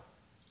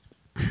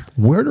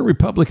 where do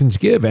Republicans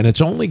give? And it's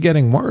only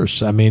getting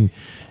worse. I mean,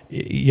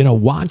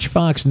 watch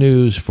Fox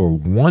News for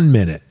 1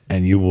 minute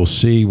and you will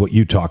see what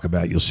you talk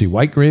about. You'll see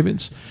white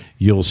grievance.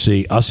 You'll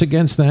see us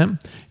against them.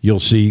 You'll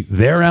see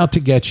they're out to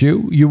get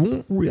you. You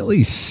won't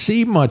really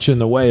see much in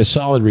the way of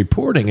solid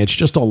reporting. It's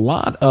just a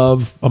lot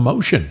of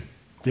emotion.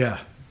 Yeah.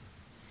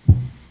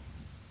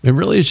 It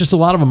really is just a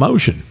lot of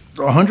emotion.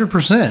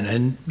 100%.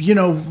 And,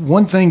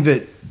 one thing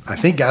that I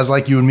think guys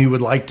like you and me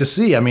would like to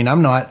see,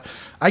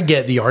 I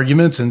get the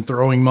arguments and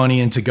throwing money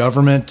into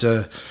government,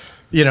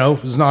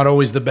 is not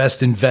always the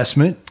best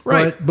investment.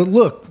 Right. But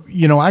look,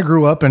 I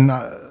grew up and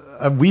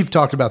we've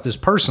talked about this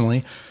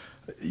personally.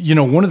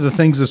 One of the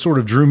things that sort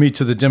of drew me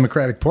to the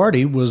Democratic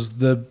Party was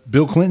the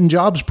Bill Clinton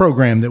jobs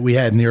program that we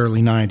had in the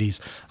early 90s.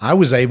 I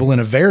was able in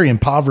a very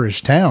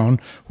impoverished town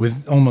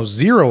with almost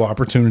zero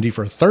opportunity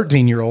for a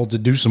 13-year-old to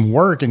do some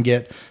work and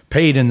get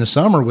paid in the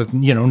summer with,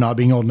 not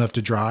being old enough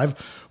to drive,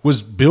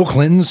 was Bill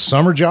Clinton's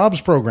summer jobs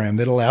program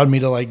that allowed me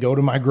to go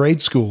to my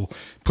grade school,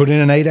 put in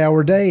an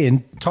 8-hour day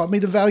and taught me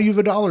the value of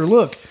a dollar.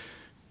 Look,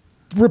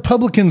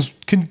 Republicans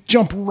can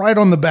jump right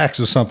on the backs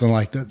of something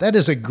like that. That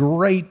is a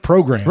great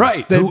program.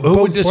 Right.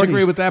 Who would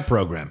disagree with that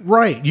program?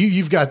 Right.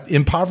 You've got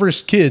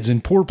impoverished kids in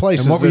poor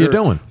places. And what were you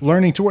doing?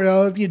 Learning to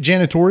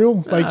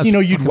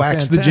janitorial. You'd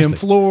wax the gym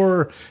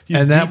floor.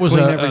 And that was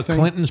a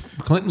Clinton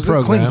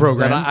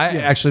program. That I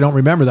actually don't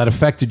remember that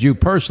affected you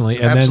personally.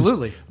 And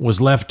absolutely. Then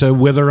was left to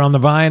wither on the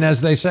vine,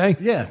 as they say.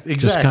 Yeah, exactly.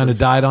 Just kind of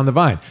died on the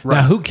vine. Right.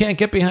 Now, who can't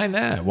get behind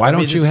that? Why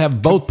don't you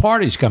have both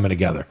parties coming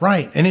together?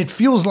 Right. And it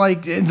feels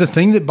like the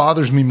thing that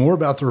bothers me more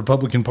about the Republican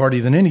Republican Party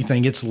than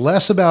anything. It's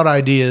less about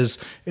ideas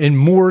and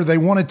more they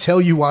want to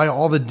tell you why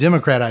all the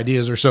Democrat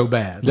ideas are so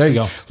bad. There you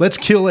go. Let's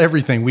kill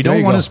everything. We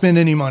don't want to spend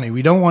any money.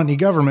 We don't want any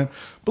government.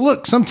 But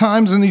look,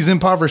 sometimes in these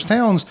impoverished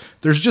towns,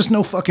 there's just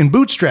no fucking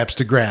bootstraps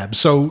to grab.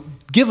 So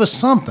give us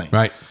something.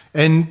 Right.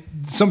 And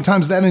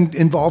sometimes that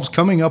involves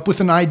coming up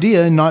with an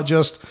idea and not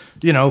just,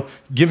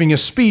 giving a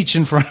speech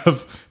in front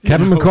of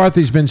Kevin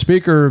McCarthy's been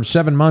speaker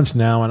 7 months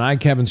now, and I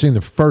haven't seen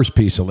the first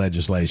piece of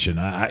legislation.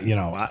 I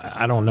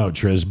don't know,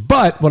 Triz.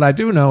 But what I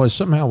do know is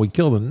somehow we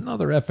killed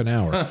another effing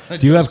hour.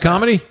 Do you have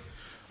comedy?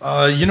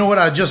 You know what?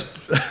 I just,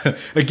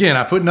 again,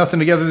 I put nothing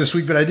together this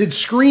week, but I did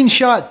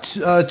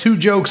screenshot 2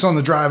 jokes on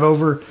the drive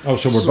over. Oh,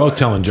 so we're both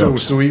telling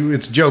jokes. So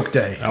it's joke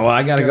day. Oh, well,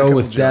 I got to go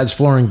with Dad's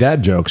Flooring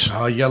dad jokes.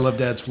 Oh, you got to love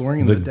Dad's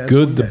Flooring. And the Dad's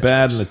good, the Dad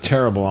bad, jokes. and the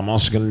terrible. I'm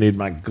also going to need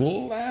my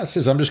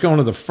glasses. I'm just going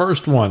to the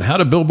first one. How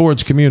do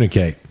billboards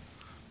communicate?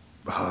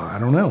 I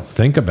don't know.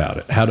 Think about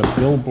it. How do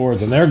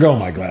billboards, and there go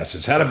my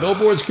glasses. How do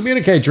billboards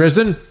communicate,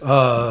 Trizdon?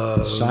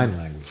 Sign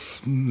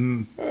language.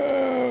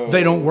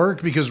 They don't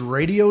work because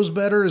radio's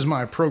better is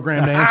my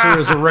programmed answer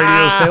as a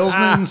radio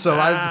salesman, so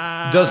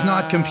does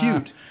not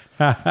compute.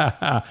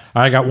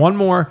 I got one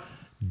more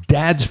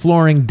Dad's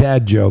Flooring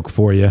dad joke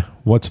for you.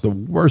 What's the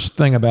worst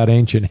thing about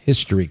ancient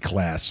history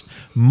class?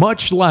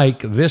 Much like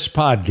this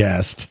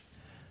podcast,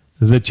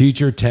 the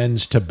teacher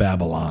tends to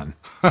Babylon.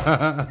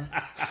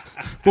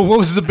 Well, what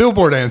was the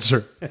billboard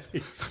answer?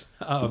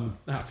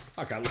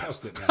 Fuck, I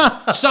lost it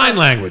now. Sign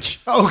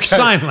language. Okay.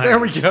 Sign language. There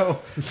we go.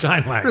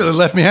 Sign language. Really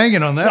left me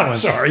hanging on that one.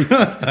 Sorry.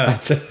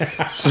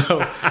 So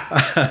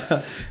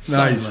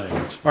nice.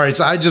 All right,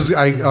 so I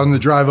on the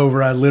drive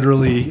over, I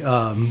literally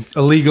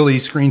illegally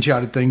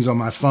screenshotted things on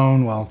my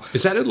phone while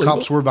Is that illegal?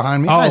 cops were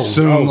behind me. I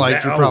assume you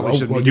probably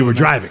shouldn't. Well, be you were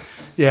doing that. driving.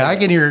 Yeah, I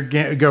can hear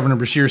Governor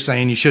Bashir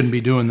saying you shouldn't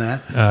be doing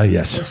that.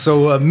 Yes.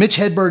 So Mitch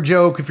Hedberg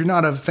joke. If you're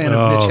not a fan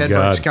of Mitch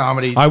Hedberg's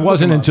comedy, I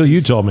wasn't until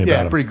you told me about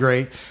him. Yeah, pretty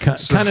great.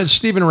 Kind of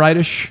Stephen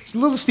Wright-ish. It's a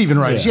little Stephen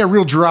Wright. Yeah,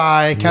 real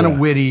dry, kind of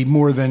witty,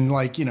 more than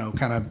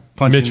kind of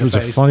punching Mitch in the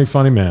was face. a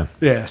funny man.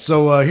 Yeah.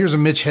 So here's a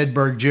Mitch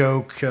Hedberg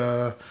joke.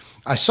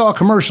 I saw a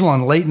commercial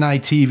on late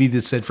night TV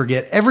that said,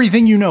 "Forget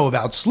everything you know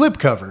about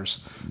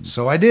slipcovers."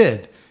 So I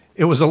did.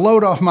 It was a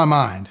load off my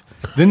mind.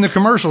 Then the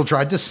commercial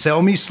tried to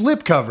sell me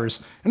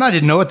slipcovers, and I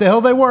didn't know what the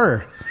hell they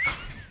were.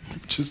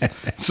 Just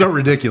so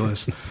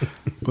ridiculous.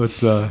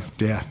 But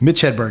yeah,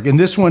 Mitch Hedberg. And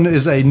this one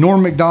is a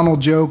Norm Macdonald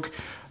joke.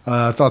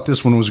 I thought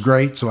this one was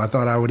great, so I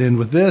thought I would end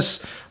with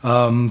this.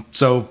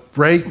 So,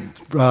 Ray, we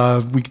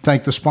can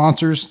thank the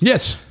sponsors.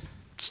 Yes.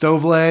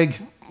 Stove Leg,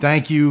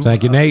 thank you.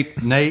 Thank you,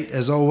 Nate. Nate,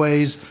 as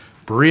always.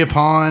 Berea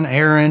Pond,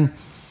 Aaron,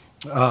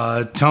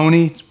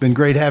 Tony. It's been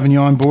great having you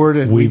on board.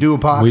 And we do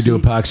epoxy. We do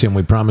epoxy, and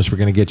we promise we're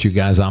going to get you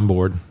guys on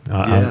board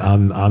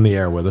on the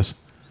air with us.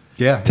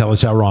 Yeah. Tell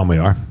us how wrong we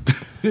are.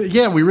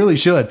 Yeah, we really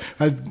should.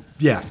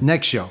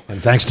 Next show.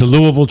 And thanks to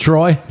Louisville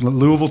Troy.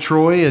 Louisville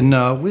Troy,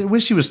 and we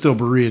wish he was still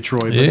Berea Troy.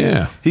 But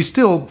he's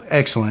still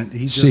excellent.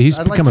 He's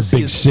become a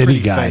big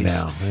city guy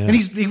now. Yeah. And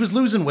he was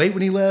losing weight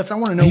when he left. I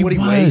want to know what he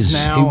weighs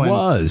now.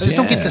 I just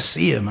don't get to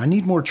see him. I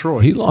need more Troy.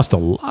 He lost a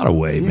lot of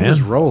weight, man. He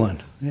was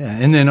rolling. Yeah,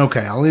 and then,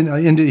 I'll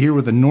end it here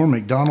with a Norm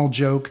Macdonald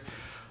joke.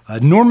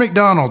 Norm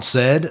Macdonald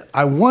said,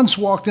 "I once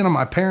walked in on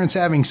my parents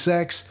having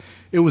sex.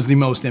 It was the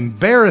most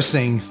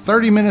embarrassing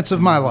 30 minutes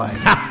of my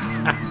life."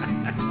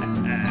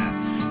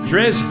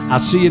 Triz, I'll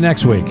see you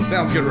next week.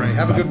 Sounds good, Ray.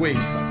 Have a good week.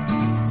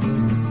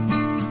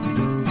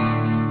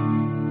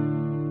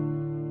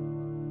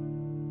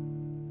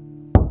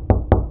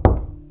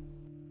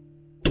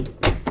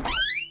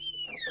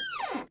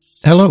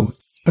 Hello.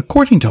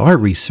 According to our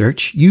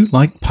research, you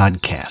like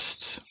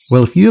podcasts.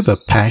 Well, if you have a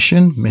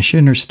passion,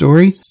 mission, or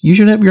story, you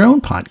should have your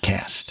own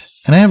podcast.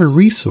 And I have a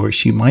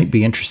resource you might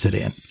be interested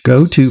in.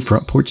 Go to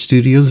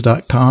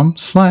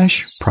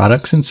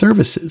frontporchstudios.com/products and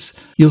services.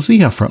 You'll see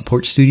how Front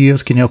Porch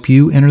Studios can help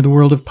you enter the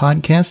world of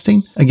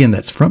podcasting. Again,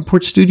 that's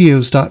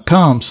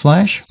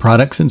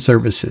frontporchstudios.com/products and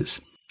services.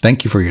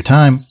 Thank you for your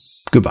time.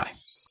 Goodbye.